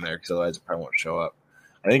CHRILLCAST in there because otherwise it probably won't show up.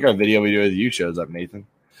 I think our video we do with you shows up, Nathan.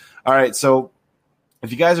 All right, so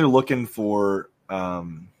if you guys are looking for,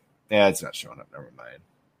 it's not showing up. Never mind.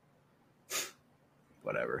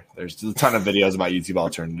 Whatever. There's a ton of videos about YouTube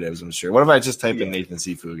alternatives, I'm sure. What if I just type in Nathan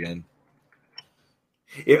Sifu again?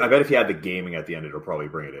 I bet if you had the gaming at the end, it'll probably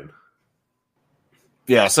bring it in.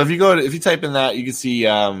 Yeah, so if you type in that, you can see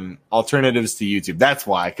alternatives to YouTube. That's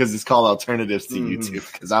why, because it's called alternatives to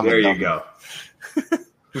YouTube. Because there you go.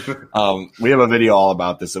 We have a video all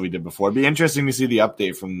about this that we did before. It'd be interesting to see the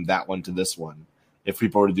update from that one to this one. If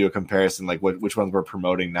people were to do a comparison, like which ones we're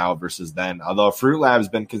promoting now versus then. Although Fruit Lab's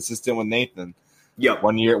been consistent with Nathan. Yep.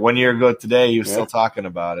 1 year ago today, he was still talking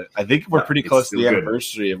about it. I think we're pretty close to the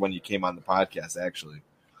anniversary of when you came on the podcast, actually.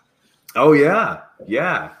 Oh, yeah.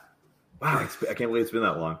 Yeah. Wow, I can't believe it's been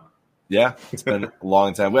that long. Yeah, it's been a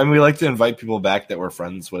long time. And we like to invite people back that we're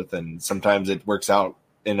friends with, and sometimes it works out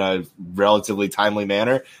in a relatively timely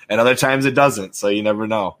manner, and other times it doesn't, so you never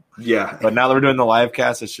know. Yeah. But now that we're doing the live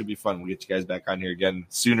cast, it should be fun. We'll get you guys back on here again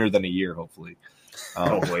sooner than a year, hopefully.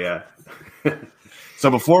 Hopefully, yeah.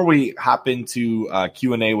 So before we hop into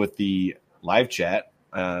Q&A with the live chat,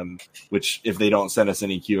 which if they don't send us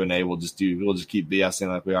any Q&A, we'll just keep BSing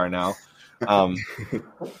like we are now.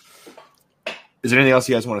 Is there anything else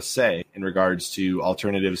you guys want to say in regards to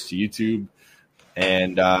alternatives to YouTube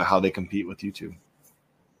and how they compete with YouTube?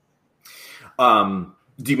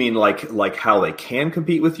 Do you mean like how they can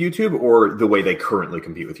compete with YouTube, or the way they currently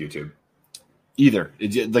compete with YouTube? Either.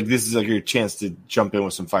 This is like your chance to jump in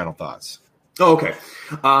with some final thoughts. Oh, okay.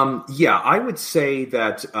 Yeah, I would say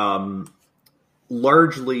that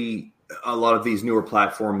largely a lot of these newer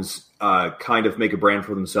platforms kind of make a brand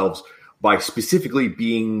for themselves by specifically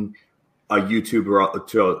being a YouTuber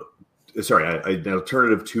an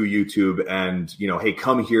alternative to YouTube, and hey,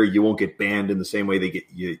 come here, you won't get banned in the same way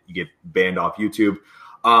you get banned off YouTube.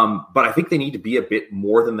 But I think they need to be a bit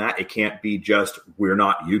more than that. It can't be just we're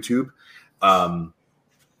not YouTube.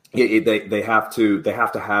 They have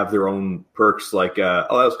to have their own perks. Like, that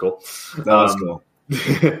was cool. That was cool.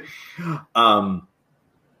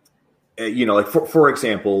 Like for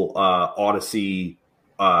example, Odyssey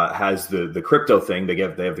has the crypto thing. They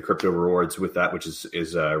have the crypto rewards with that, which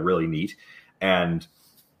is really neat. And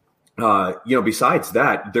besides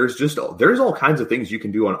that, there's all kinds of things you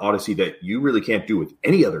can do on Odyssey that you really can't do with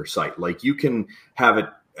any other site. Like you can have it,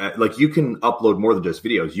 you can upload more than just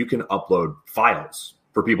videos. You can upload files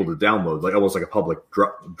for people to download, like almost like a public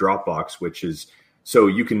Dropbox, which is so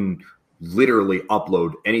you can literally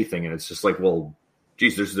upload anything. And it's just like, well,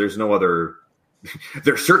 geez, there's no other.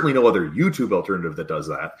 There's certainly no other YouTube alternative that does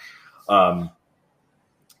that.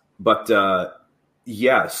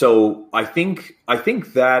 Yeah, so I think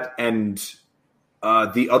that, and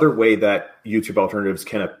the other way that YouTube alternatives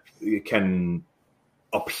can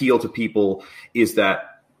appeal to people is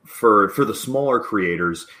that for the smaller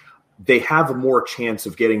creators, they have a more chance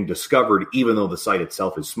of getting discovered, even though the site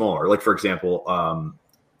itself is smaller. Like, for example,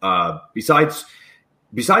 besides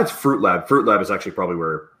Fruit Lab is actually probably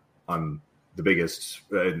where I'm the biggest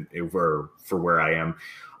for where I am.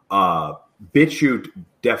 BitChute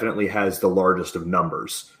definitely has the largest of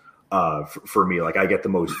numbers for me. Like, I get the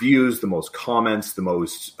most views, the most comments, the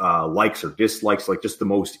most likes or dislikes, like just the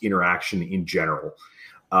most interaction in general.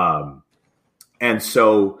 And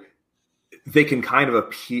so they can kind of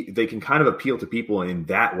appeal to people in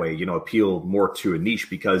that way, appeal more to a niche,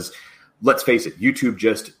 because let's face it, YouTube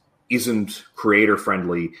just isn't creator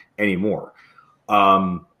friendly anymore.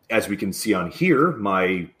 As we can see on here,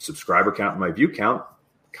 my subscriber count and my view count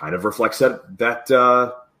kind of reflects that's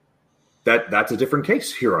a different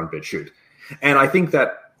case here on BitChute. And I think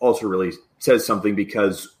that also really says something,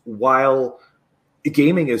 because while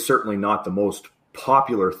gaming is certainly not the most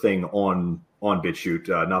popular thing on BitChute,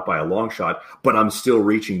 not by a long shot, but I'm still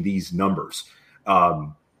reaching these numbers.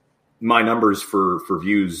 My numbers for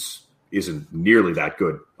views isn't nearly that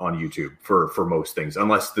good on YouTube for most things,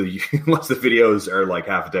 unless the videos are like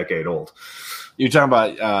half a decade old. You're talking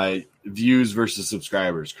about views versus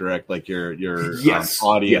subscribers, correct? Like your yes.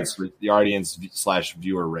 Audience, yes. The audience /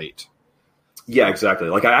 viewer rate. Yeah, exactly.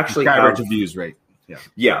 Like I actually subscriber to views rate. Yeah.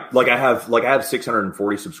 Yeah. Like I have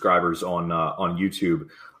 640 subscribers on YouTube.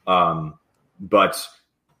 But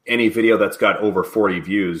any video that's got over 40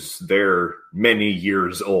 views, they're many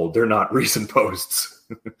years old. They're not recent posts.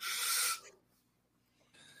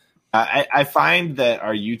 I find that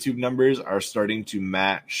our YouTube numbers are starting to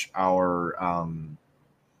match our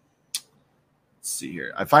let's see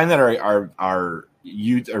here. I find that our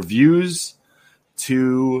views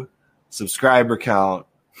to subscriber count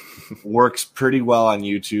works pretty well on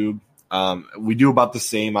YouTube. We do about the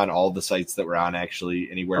same on all the sites that we're on,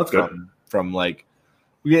 actually, anywhere from like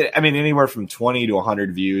we get, anywhere from 20 to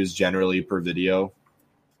 100 views generally per video.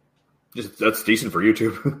 That's decent for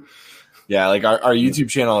YouTube. Yeah, like our YouTube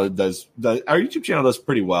channel does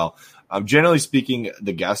pretty well. Generally speaking,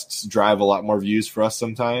 the guests drive a lot more views for us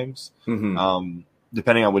sometimes,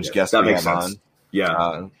 depending on which guests we have on.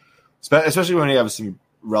 Yeah, especially when we have some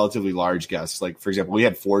relatively large guests. Like, for example, we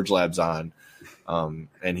had Forge Labs on,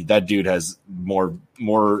 and that dude has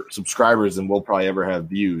more subscribers than we'll probably ever have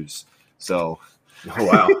views. So, oh,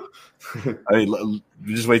 wow.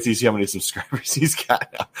 Just wait till you see how many subscribers he's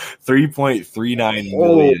got now. 3.39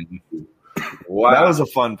 million. Wow. That was a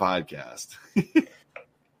fun podcast.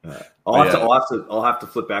 I'll have to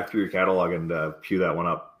flip back through your catalog and pew that one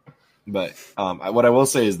up. But what I will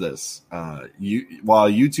say is this: while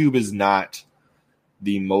YouTube is not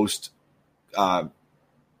the most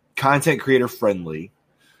content creator friendly,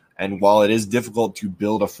 and while it is difficult to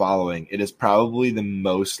build a following, it is probably the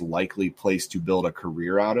most likely place to build a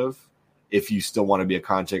career out of if you still want to be a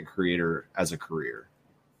content creator as a career.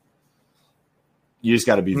 You just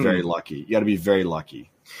got to be very lucky. You got to be very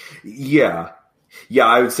lucky. Yeah.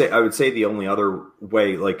 I would say the only other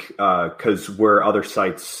way, like, because where other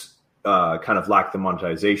sites kind of lack the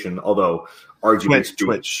monetization, although arguably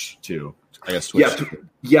Twitch too. I guess Twitch.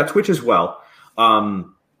 Yeah, Twitch as well.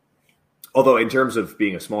 Although in terms of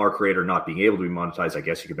being a smaller creator not being able to be monetized, I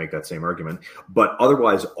guess you could make that same argument. But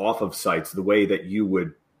otherwise, off of sites, the way that you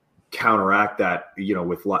would counteract that,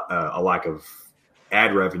 with a lack of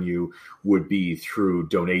ad revenue would be through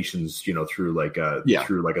donations, through like a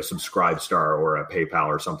Subscribe Star or a PayPal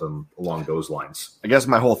or something along those lines. I guess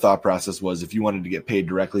my whole thought process was if you wanted to get paid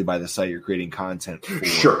directly by the site you're creating content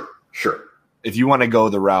for. Sure. If you want to go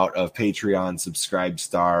the route of Patreon, Subscribe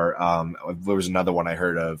Star, there was another one I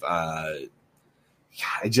heard of. I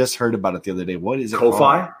just heard about it the other day. What is it?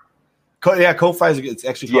 Ko-Fi? Ko-Fi. It's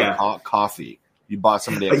actually called Coffee. You bought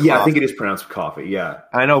somebody a coffee. I think it is pronounced coffee, yeah.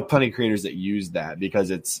 I know plenty of creators that use that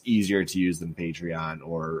because it's easier to use than Patreon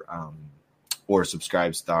or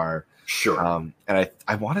Subscribe Star. Sure. And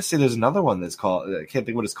I want to say there's another one that's called, I can't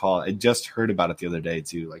think what it's called. I just heard about it the other day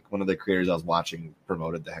too. Like one of the creators I was watching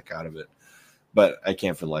promoted the heck out of it. But I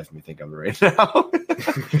can't for the life of me think of it right now.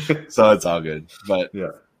 So it's all good. But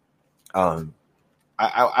yeah.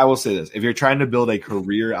 I will say this. If you're trying to build a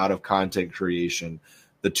career out of content creation,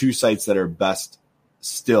 the two sites that are best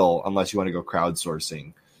still, unless you want to go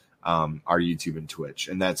crowdsourcing, are YouTube and Twitch.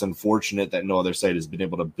 And that's unfortunate that no other site has been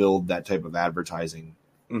able to build that type of advertising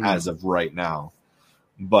as of right now.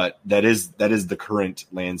 But that is the current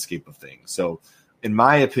landscape of things. So in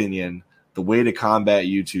my opinion, the way to combat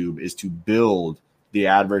YouTube is to build the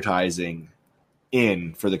advertising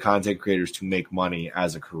in for the content creators to make money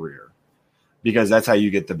as a career, because that's how you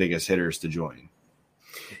get the biggest hitters to join.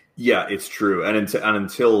 Yeah, it's true. And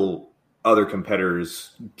until other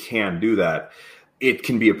competitors can do that, it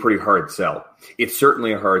can be a pretty hard sell. It's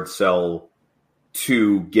certainly a hard sell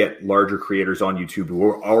to get larger creators on YouTube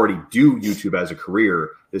who already do YouTube as a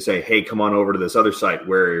career to say, hey, come on over to this other site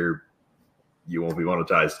where you won't be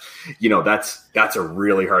monetized. That's a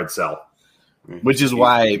really hard sell. Which is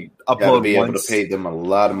why Upload be able to pay them a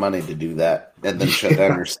lot of money to do that, and then shut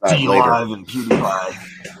down your site later. And PewDiePie.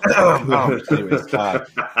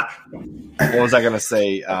 What was I going to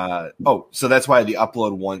say? So that's why the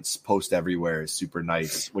upload once, post everywhere is super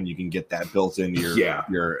nice when you can get that built into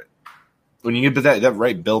your when you get that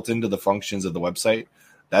right built into the functions of the website.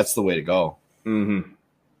 That's the way to go. Mm-hmm.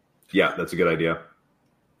 Yeah, that's a good idea.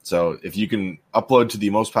 So if you can upload to the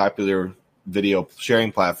most popular video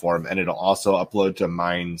sharing platform and it'll also upload to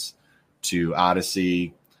Minds, to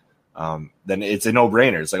Odyssey, then it's a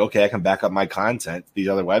no-brainer. It's like, okay, I can back up my content to these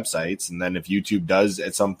other websites, and then if YouTube does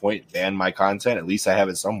at some point ban my content, at least I have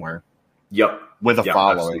it somewhere. Yep, with a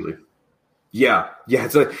following. Absolutely. Yeah.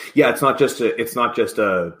 It's not just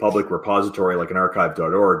a public repository like an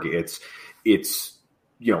archive.org. It's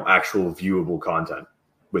actual viewable content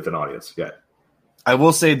with an audience. Yeah. I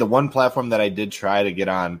will say the one platform that I did try to get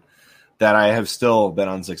on that I have still been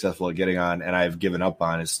unsuccessful at getting on and I've given up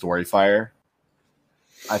on is Storyfire.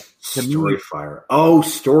 Storyfire.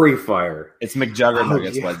 Storyfire. It's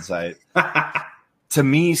McJuggerNugget's website. To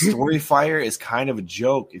me, Storyfire is kind of a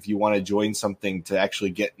joke if you want to join something to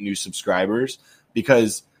actually get new subscribers,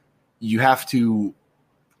 because you have to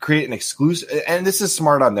create an exclusive, and this is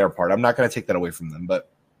smart on their part. I'm not going to take that away from them, but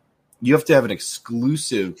you have to have an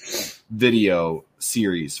exclusive video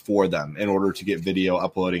series for them in order to get video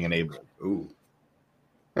uploading enabled. Ooh.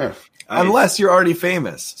 Yeah. Unless you're already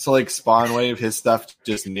famous. So like Spawnwave, his stuff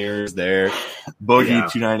just mirrors there.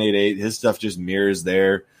 Boogie2988, his stuff just mirrors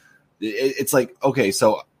there. It's like, okay,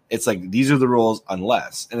 so it's like these are the rules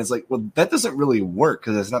unless. And it's like, well, that doesn't really work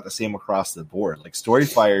because it's not the same across the board. Like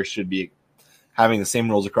Storyfire should be having the same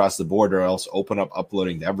rules across the board or else open up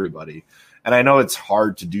uploading to everybody. And I know it's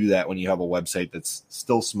hard to do that when you have a website that's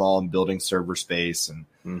still small and building server space and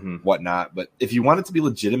whatnot. But if you want it to be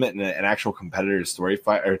legitimate and an actual competitor to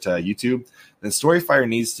Storyfire or to YouTube, then Storyfire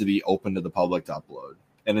needs to be open to the public to upload.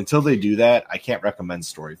 And until they do that, I can't recommend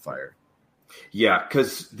Storyfire. Yeah,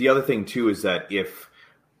 because the other thing too is that if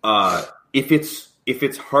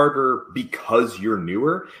it's harder because you're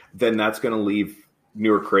newer, then that's going to leave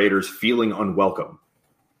newer creators feeling unwelcome.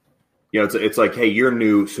 You know, it's like, hey, you're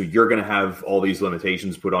new, so you're going to have all these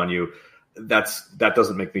limitations put on you. That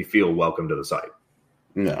doesn't make me feel welcome to the site.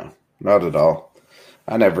 No, not at all.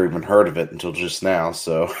 I never even heard of it until just now.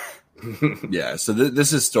 So, yeah. So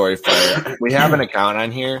this is Storyfire. We have an account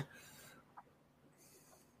on here.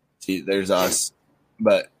 See, there's us,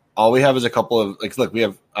 but all we have is a couple of like. Look, we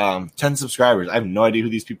have 10 subscribers. I have no idea who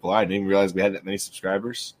these people are. I didn't even realize we had that many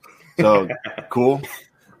subscribers. So cool.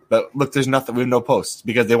 But look, there's nothing. We have no posts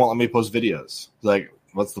because they won't let me post videos. Like,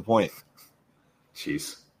 what's the point?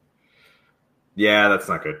 Jeez. Yeah, that's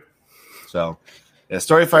not good. So, yeah,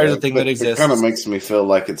 Storyfire is a thing that exists. It kind of makes me feel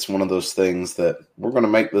like it's one of those things that we're going to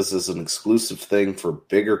make this as an exclusive thing for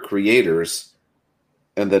bigger creators,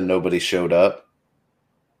 and then nobody showed up.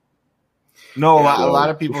 No, a lot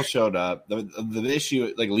of people showed up. The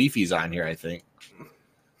issue, like Leafy's on here, I think.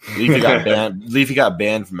 Leafy got banned. Leafy got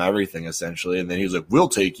banned from everything essentially, and then he was like, "We'll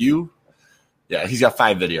take you." Yeah, he's got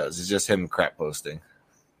 5 videos. It's just him crap posting.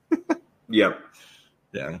 Yep.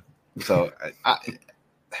 Yeah. So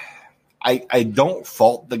I don't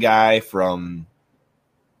fault the guy from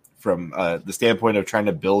the standpoint of trying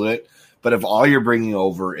to build it, but if all you're bringing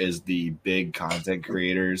over is the big content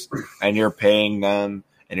creators and you're paying them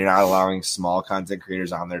and you're not allowing small content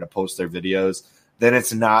creators on there to post their videos, then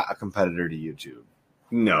it's not a competitor to YouTube.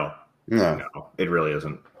 No, it really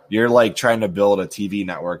isn't. You're like trying to build a TV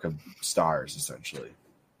network of stars, essentially.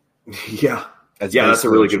 Yeah. That's a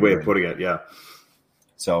really good way of putting it. Yeah.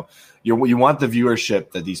 So you want the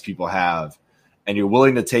viewership that these people have, and you're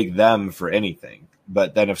willing to take them for anything.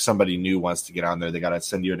 But then if somebody new wants to get on there, they got to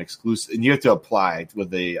send you an exclusive, and you have to apply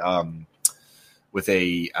with a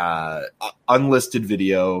unlisted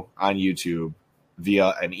video on YouTube via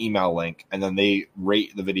an email link, and then they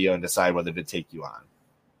rate the video and decide whether to take you on.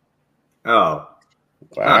 Oh,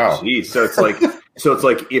 wow! Geez. So it's like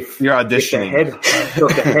if you're auditioning, if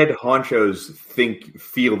the head honchos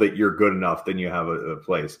feel that you're good enough, then you have a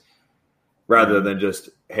place, rather than just,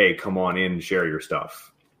 hey, come on in, share your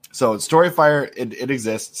stuff. So Storyfire, it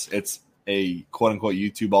exists. It's a quote unquote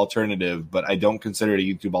YouTube alternative, but I don't consider it a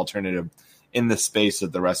YouTube alternative in the space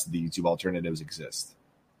that the rest of the YouTube alternatives exist.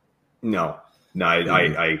 No,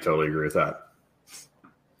 I totally agree with that.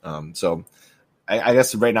 So I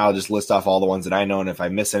guess right now I'll just list off all the ones that I know, and if I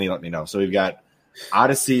miss any, let me know. So we've got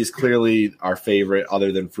Odyssey is clearly our favorite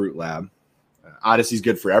other than Fruit Lab. Odyssey is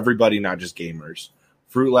good for everybody, not just gamers.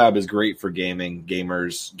 Fruit Lab is great for gaming,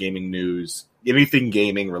 gamers, gaming news, anything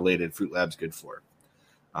gaming related. Fruit Lab's good for.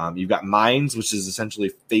 You've got Minds, which is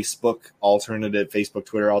essentially Facebook alternative, Facebook,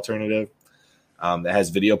 Twitter alternative that has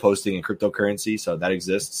video posting and cryptocurrency. So that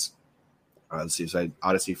exists. Let's see. So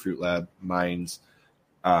Odyssey, Fruit Lab, Minds.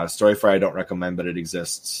 Storyfire I don't recommend, but it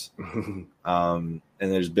exists. And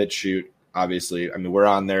there's BitChute, obviously. I mean, we're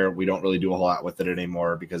on there. We don't really do a whole lot with it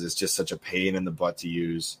anymore because it's just such a pain in the butt to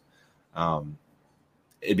use.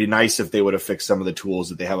 It'd be nice if they would have fixed some of the tools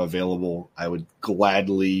that they have available. I would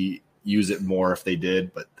gladly use it more if they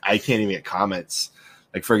did, but I can't even get comments.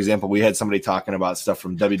 Like, for example, we had somebody talking about stuff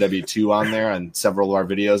from WW2 on there on several of our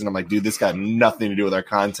videos, and I'm like, dude, this got nothing to do with our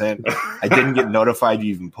content. I didn't get notified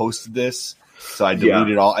you even posted this. So I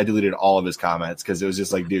deleted all of his comments because it was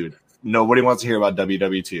just like, dude, nobody wants to hear about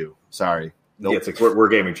WW2. Sorry. Nope. Yeah, it's like we're a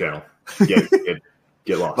gaming channel.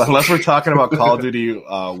 Get lost. Unless we're talking about Call of Duty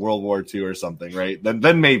World War II or something, right?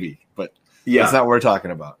 Then maybe. But that's not what we're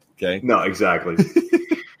talking about. Okay. No, exactly.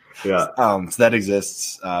 Yeah. So that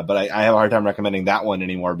exists. But I have a hard time recommending that one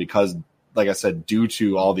anymore because, like I said, due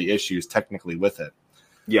to all the issues technically with it.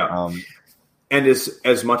 Yeah. And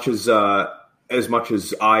as much as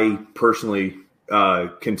I personally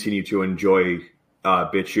continue to enjoy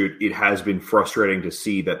BitChute, it has been frustrating to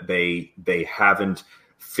see that they haven't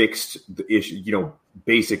fixed the issue,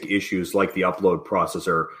 basic issues like the upload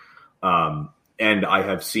processor. And I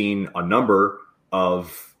have seen a number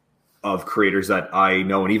of creators that I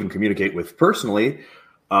know and even communicate with personally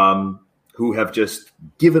who have just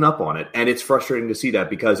given up on it, and it's frustrating to see that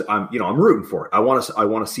because I'm rooting for it. I want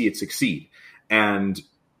to see it succeed, and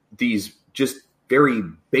these just very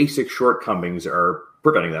basic shortcomings are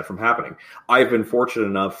preventing that from happening. I've been fortunate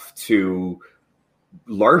enough to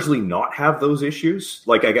largely not have those issues.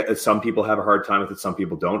 Like, I get some people have a hard time with it, some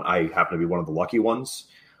people don't. I happen to be one of the lucky ones,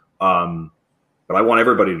 but I want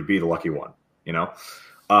everybody to be the lucky one,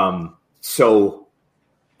 so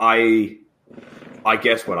I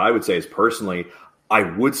guess what I would say is, personally, I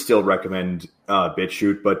would still recommend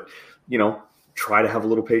BitChute, but try to have a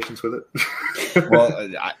little patience with it. Well,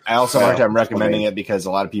 I also have a hard time recommending it because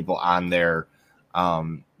a lot of people on there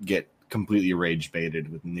get completely rage baited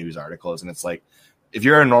with news articles, and it's like, if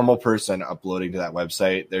you're a normal person uploading to that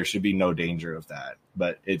website, there should be no danger of that.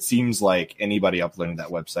 But it seems like anybody uploading to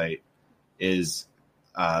that website is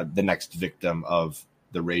the next victim of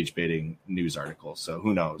the rage baiting news article. So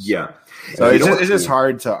who knows? Yeah. So it's just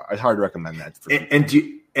hard to recommend that. And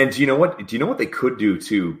do you know what? Do you know what they could do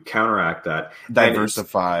to counteract that?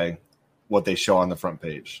 Diversify what they show on the front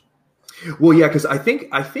page. Well, yeah, because I think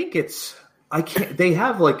it's. They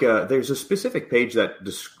have there's a specific page that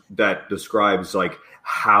describes like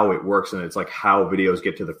how it works, and it's like how videos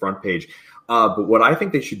get to the front page. But what I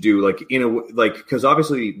think they should do, because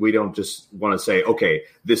obviously we don't just want to say, okay,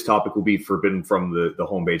 this topic will be forbidden from the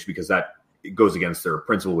homepage, because that goes against their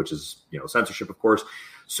principle, which is censorship, of course.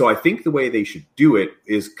 So I think the way they should do it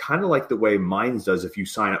is kind of like the way Minds does if you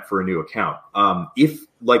sign up for a new account. If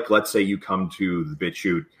let's say you come to the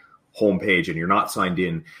BitChute homepage and you're not signed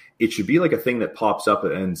in, it should be like a thing that pops up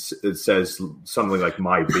and it says something like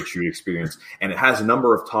my BitChute experience, and it has a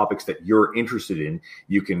number of topics that you're interested in.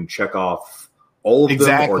 You can check off all of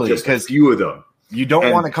them or just a few of them. You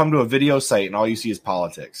don't want to come to a video site and all you see is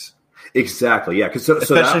politics. Exactly, yeah.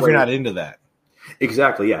 Especially if you're not into that.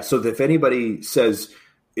 Exactly, yeah. So if anybody says,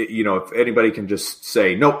 if anybody can just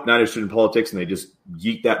say, nope, not interested in politics, and they just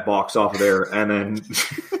yeet that box off of there, and then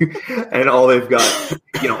and all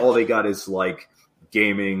they got is like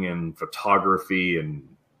gaming and photography and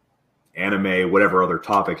anime, whatever other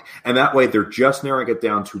topic. And that way they're just narrowing it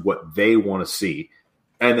down to what they want to see.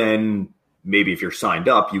 And then maybe if you're signed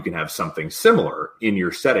up, you can have something similar in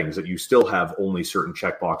your settings, that you still have only certain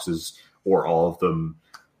checkboxes or all of them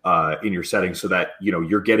in your settings, so that,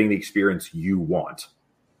 you're getting the experience you want.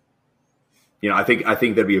 I think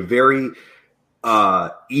that'd be a very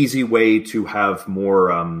easy way to have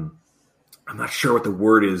more, I'm not sure what the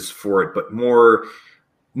word is for it, but more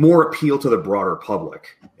appeal to the broader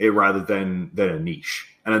public, rather than a niche.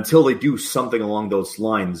 And until they do something along those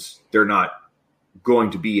lines, they're not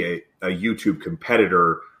going to be a YouTube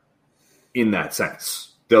competitor in that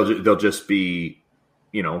sense. They'll just be,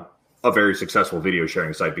 a very successful video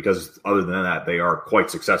sharing site, because other than that, they are quite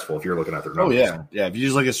successful if you're looking at their numbers. Oh yeah. If you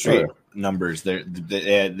just look at straight numbers,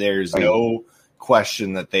 there's no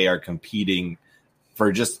question that they are competing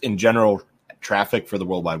for, just in general, traffic for the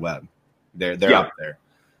World Wide Web. They're up there.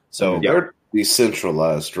 So they're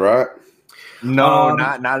decentralized, right? No,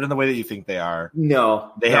 not in the way that you think they are.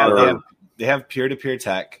 No, they have peer-to-peer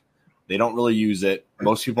tech. They don't really use it.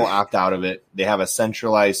 Most people opt out of it. They have a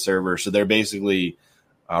centralized server, so they're basically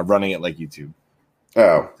running it like YouTube.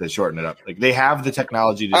 Oh, to shorten it up, like they have the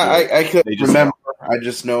technology to do it. I couldn't remember. I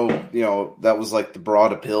just know, that was like the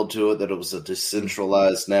broad appeal to it, that it was a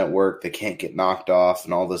decentralized network. They can't get knocked off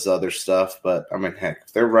and all this other stuff. But I mean, heck,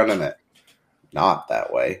 if they're running it not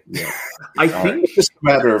that way, I think it's just a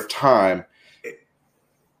matter of time.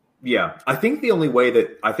 Yeah, I think the only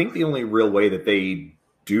real way that they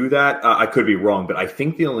do that, I could be wrong, but I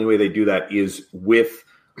think the only way they do that is with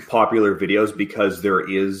popular videos, because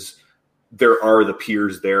there are the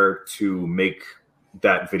peers there to make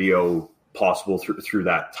that video possible through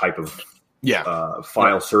that type of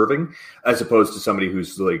file serving, as opposed to somebody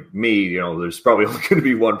who's like me. There's probably only going to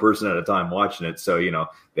be one person at a time watching it, so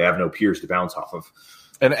they have no peers to bounce off of.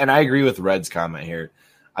 And I agree with Red's comment here.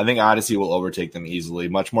 I think Odyssey will overtake them easily,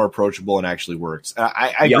 much more approachable, and actually works.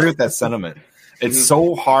 I agree with that sentiment. It's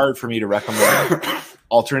so hard for me to recommend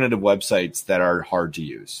alternative websites that are hard to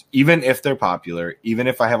use, even if they're popular, even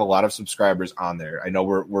if I have a lot of subscribers on there. I know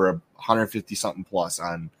we're 150 something plus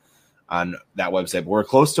on that website, but we're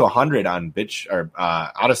close to 100 on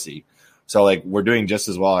Odyssey. So like we're doing just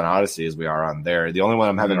as well on Odyssey as we are on there. The only one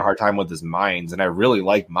I'm having a hard time with is Minds, and I really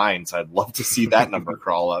like Minds. So I'd love to see that number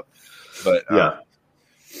crawl up. But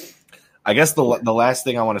I guess the last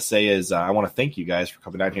thing I want to say is I want to thank you guys for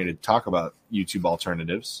coming down here to talk about YouTube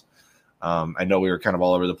alternatives. I know we were kind of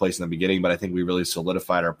all over the place in the beginning, but I think we really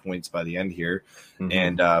solidified our points by the end here. Mm-hmm.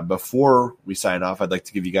 And before we sign off, I'd like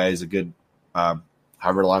to give you guys a good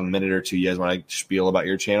however long minute or two you guys want to spiel about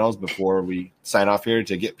your channels before we sign off here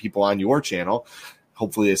to get people on your channel.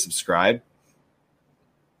 Hopefully they subscribe.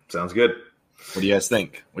 Sounds good. What do you guys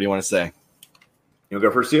think? What do you want to say? You want to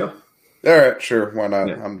go first, Theo? All right, sure. Why not?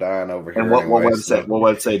 Yeah. I'm dying over here. And what anyway, website? What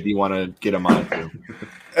website do you want to get them on to?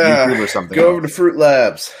 YouTube YouTube or something? Go over to Fruit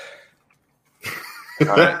Labs. All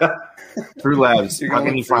right. Fruit Labs. You're How gonna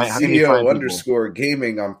can you look for find? How can you find people?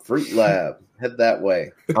 _gaming on Fruit Lab. Head that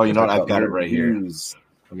way. Oh, you know what? I've got it right here. Reviews.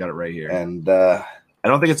 I've got it right here. And I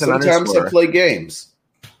don't think it's an sometimes underscore. I play games.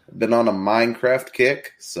 I've been on a Minecraft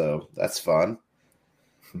kick, so that's fun.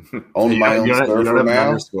 Own my own server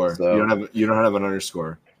now. So. You don't have an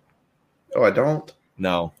underscore. Oh, I don't?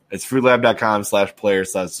 No. It's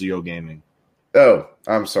fruitlab.com/player/CHRILLCAST. Oh,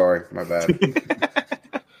 I'm sorry. My bad.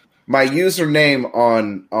 My username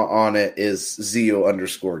on it is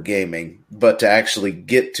Zeo_gaming, but to actually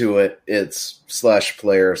get to it, it's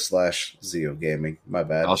 /player/ZeoGaming. My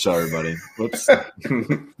bad. I'll show everybody. Whoops.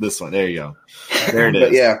 This one. There you go. There it is.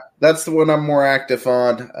 But yeah, that's the one I'm more active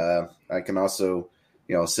on. I can also,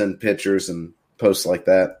 send pictures and post like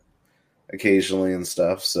that occasionally and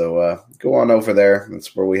stuff. So go on over there.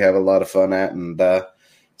 That's where we have a lot of fun at. And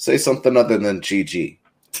say something other than GG.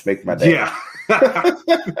 Make my day. Yeah.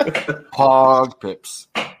 Pog Pips.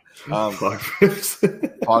 Pog Pips.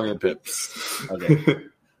 Pog and Pips. Okay.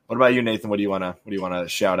 What about you, Nathan? What do you wanna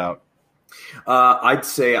shout out? I'd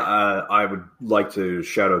say I would like to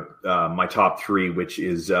shout out my top three, which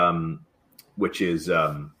is Fruit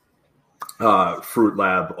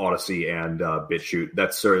Lab, Odyssey, and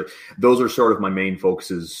BitChute. Those are sort of my main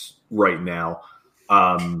focuses right now.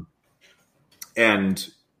 And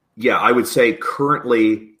yeah, I would say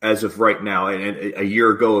currently, as of right now, and a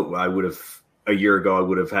year ago I would have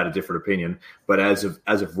had a different opinion. But as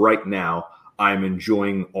of right now, I'm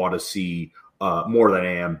enjoying Odyssey more than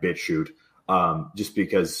I am BitChute, just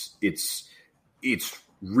because it's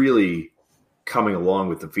really coming along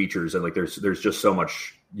with the features, and like there's just so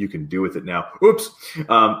much you can do with it now. Oops.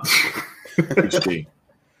 HD.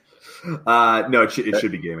 No, it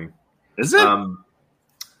should be gaming. Is it?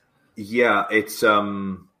 Yeah, it's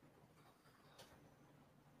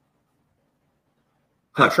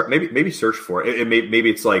maybe search for it. Maybe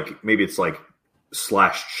it's like /channel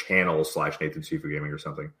 /NathanSifuGaming or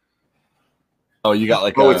something. Oh, you got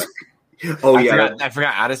like yeah. I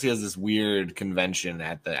forgot Odyssey has this weird convention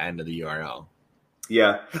at the end of the URL.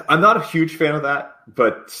 Yeah, I'm not a huge fan of that,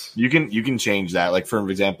 but you can change that. Like, for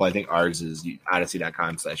example, I think ours is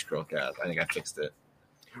odyssey.com/CHRILLCAST. I think I fixed it.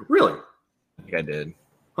 Really? I think I did.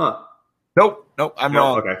 Huh. Nope, I'm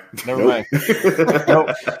wrong. Okay. Never mind.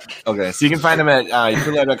 Nope. Okay, so you can find them at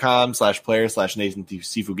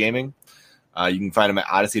youtube.com/player/NathanSifuGaming. You can find them at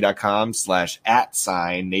odyssey.com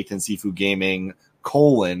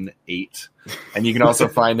 /@NathanSifuGaming:8. And you can also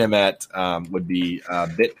find him at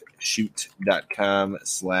bitshoot.com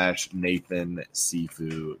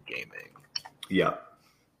 /NathanSifuGaming. Yeah.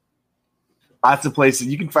 Lots of places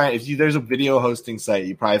you can find. There's a video hosting site,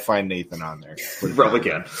 you probably find Nathan on there. Probably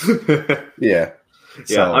can. Yeah.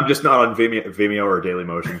 So, I'm just not on Vimeo or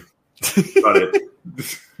Dailymotion. Got it.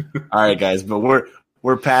 All right, guys, but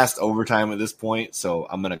we're past overtime at this point, so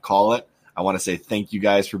I'm going to call it. I want to say thank you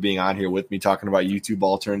guys for being on here with me, talking about YouTube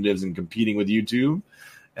alternatives and competing with YouTube,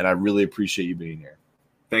 and I really appreciate you being here.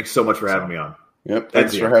 Thanks so much for having me on. Yep,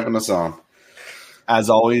 thanks for having us on. As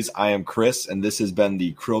always, I am Chris, and this has been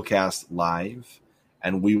the CHRILLCAST Live,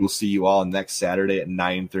 and we will see you all next Saturday at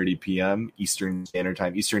 9:30 p.m. Eastern Standard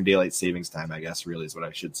Time, Eastern Daylight Savings Time, I guess, really is what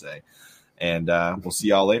I should say. And we'll see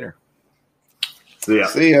y'all later. See ya.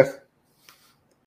 See ya.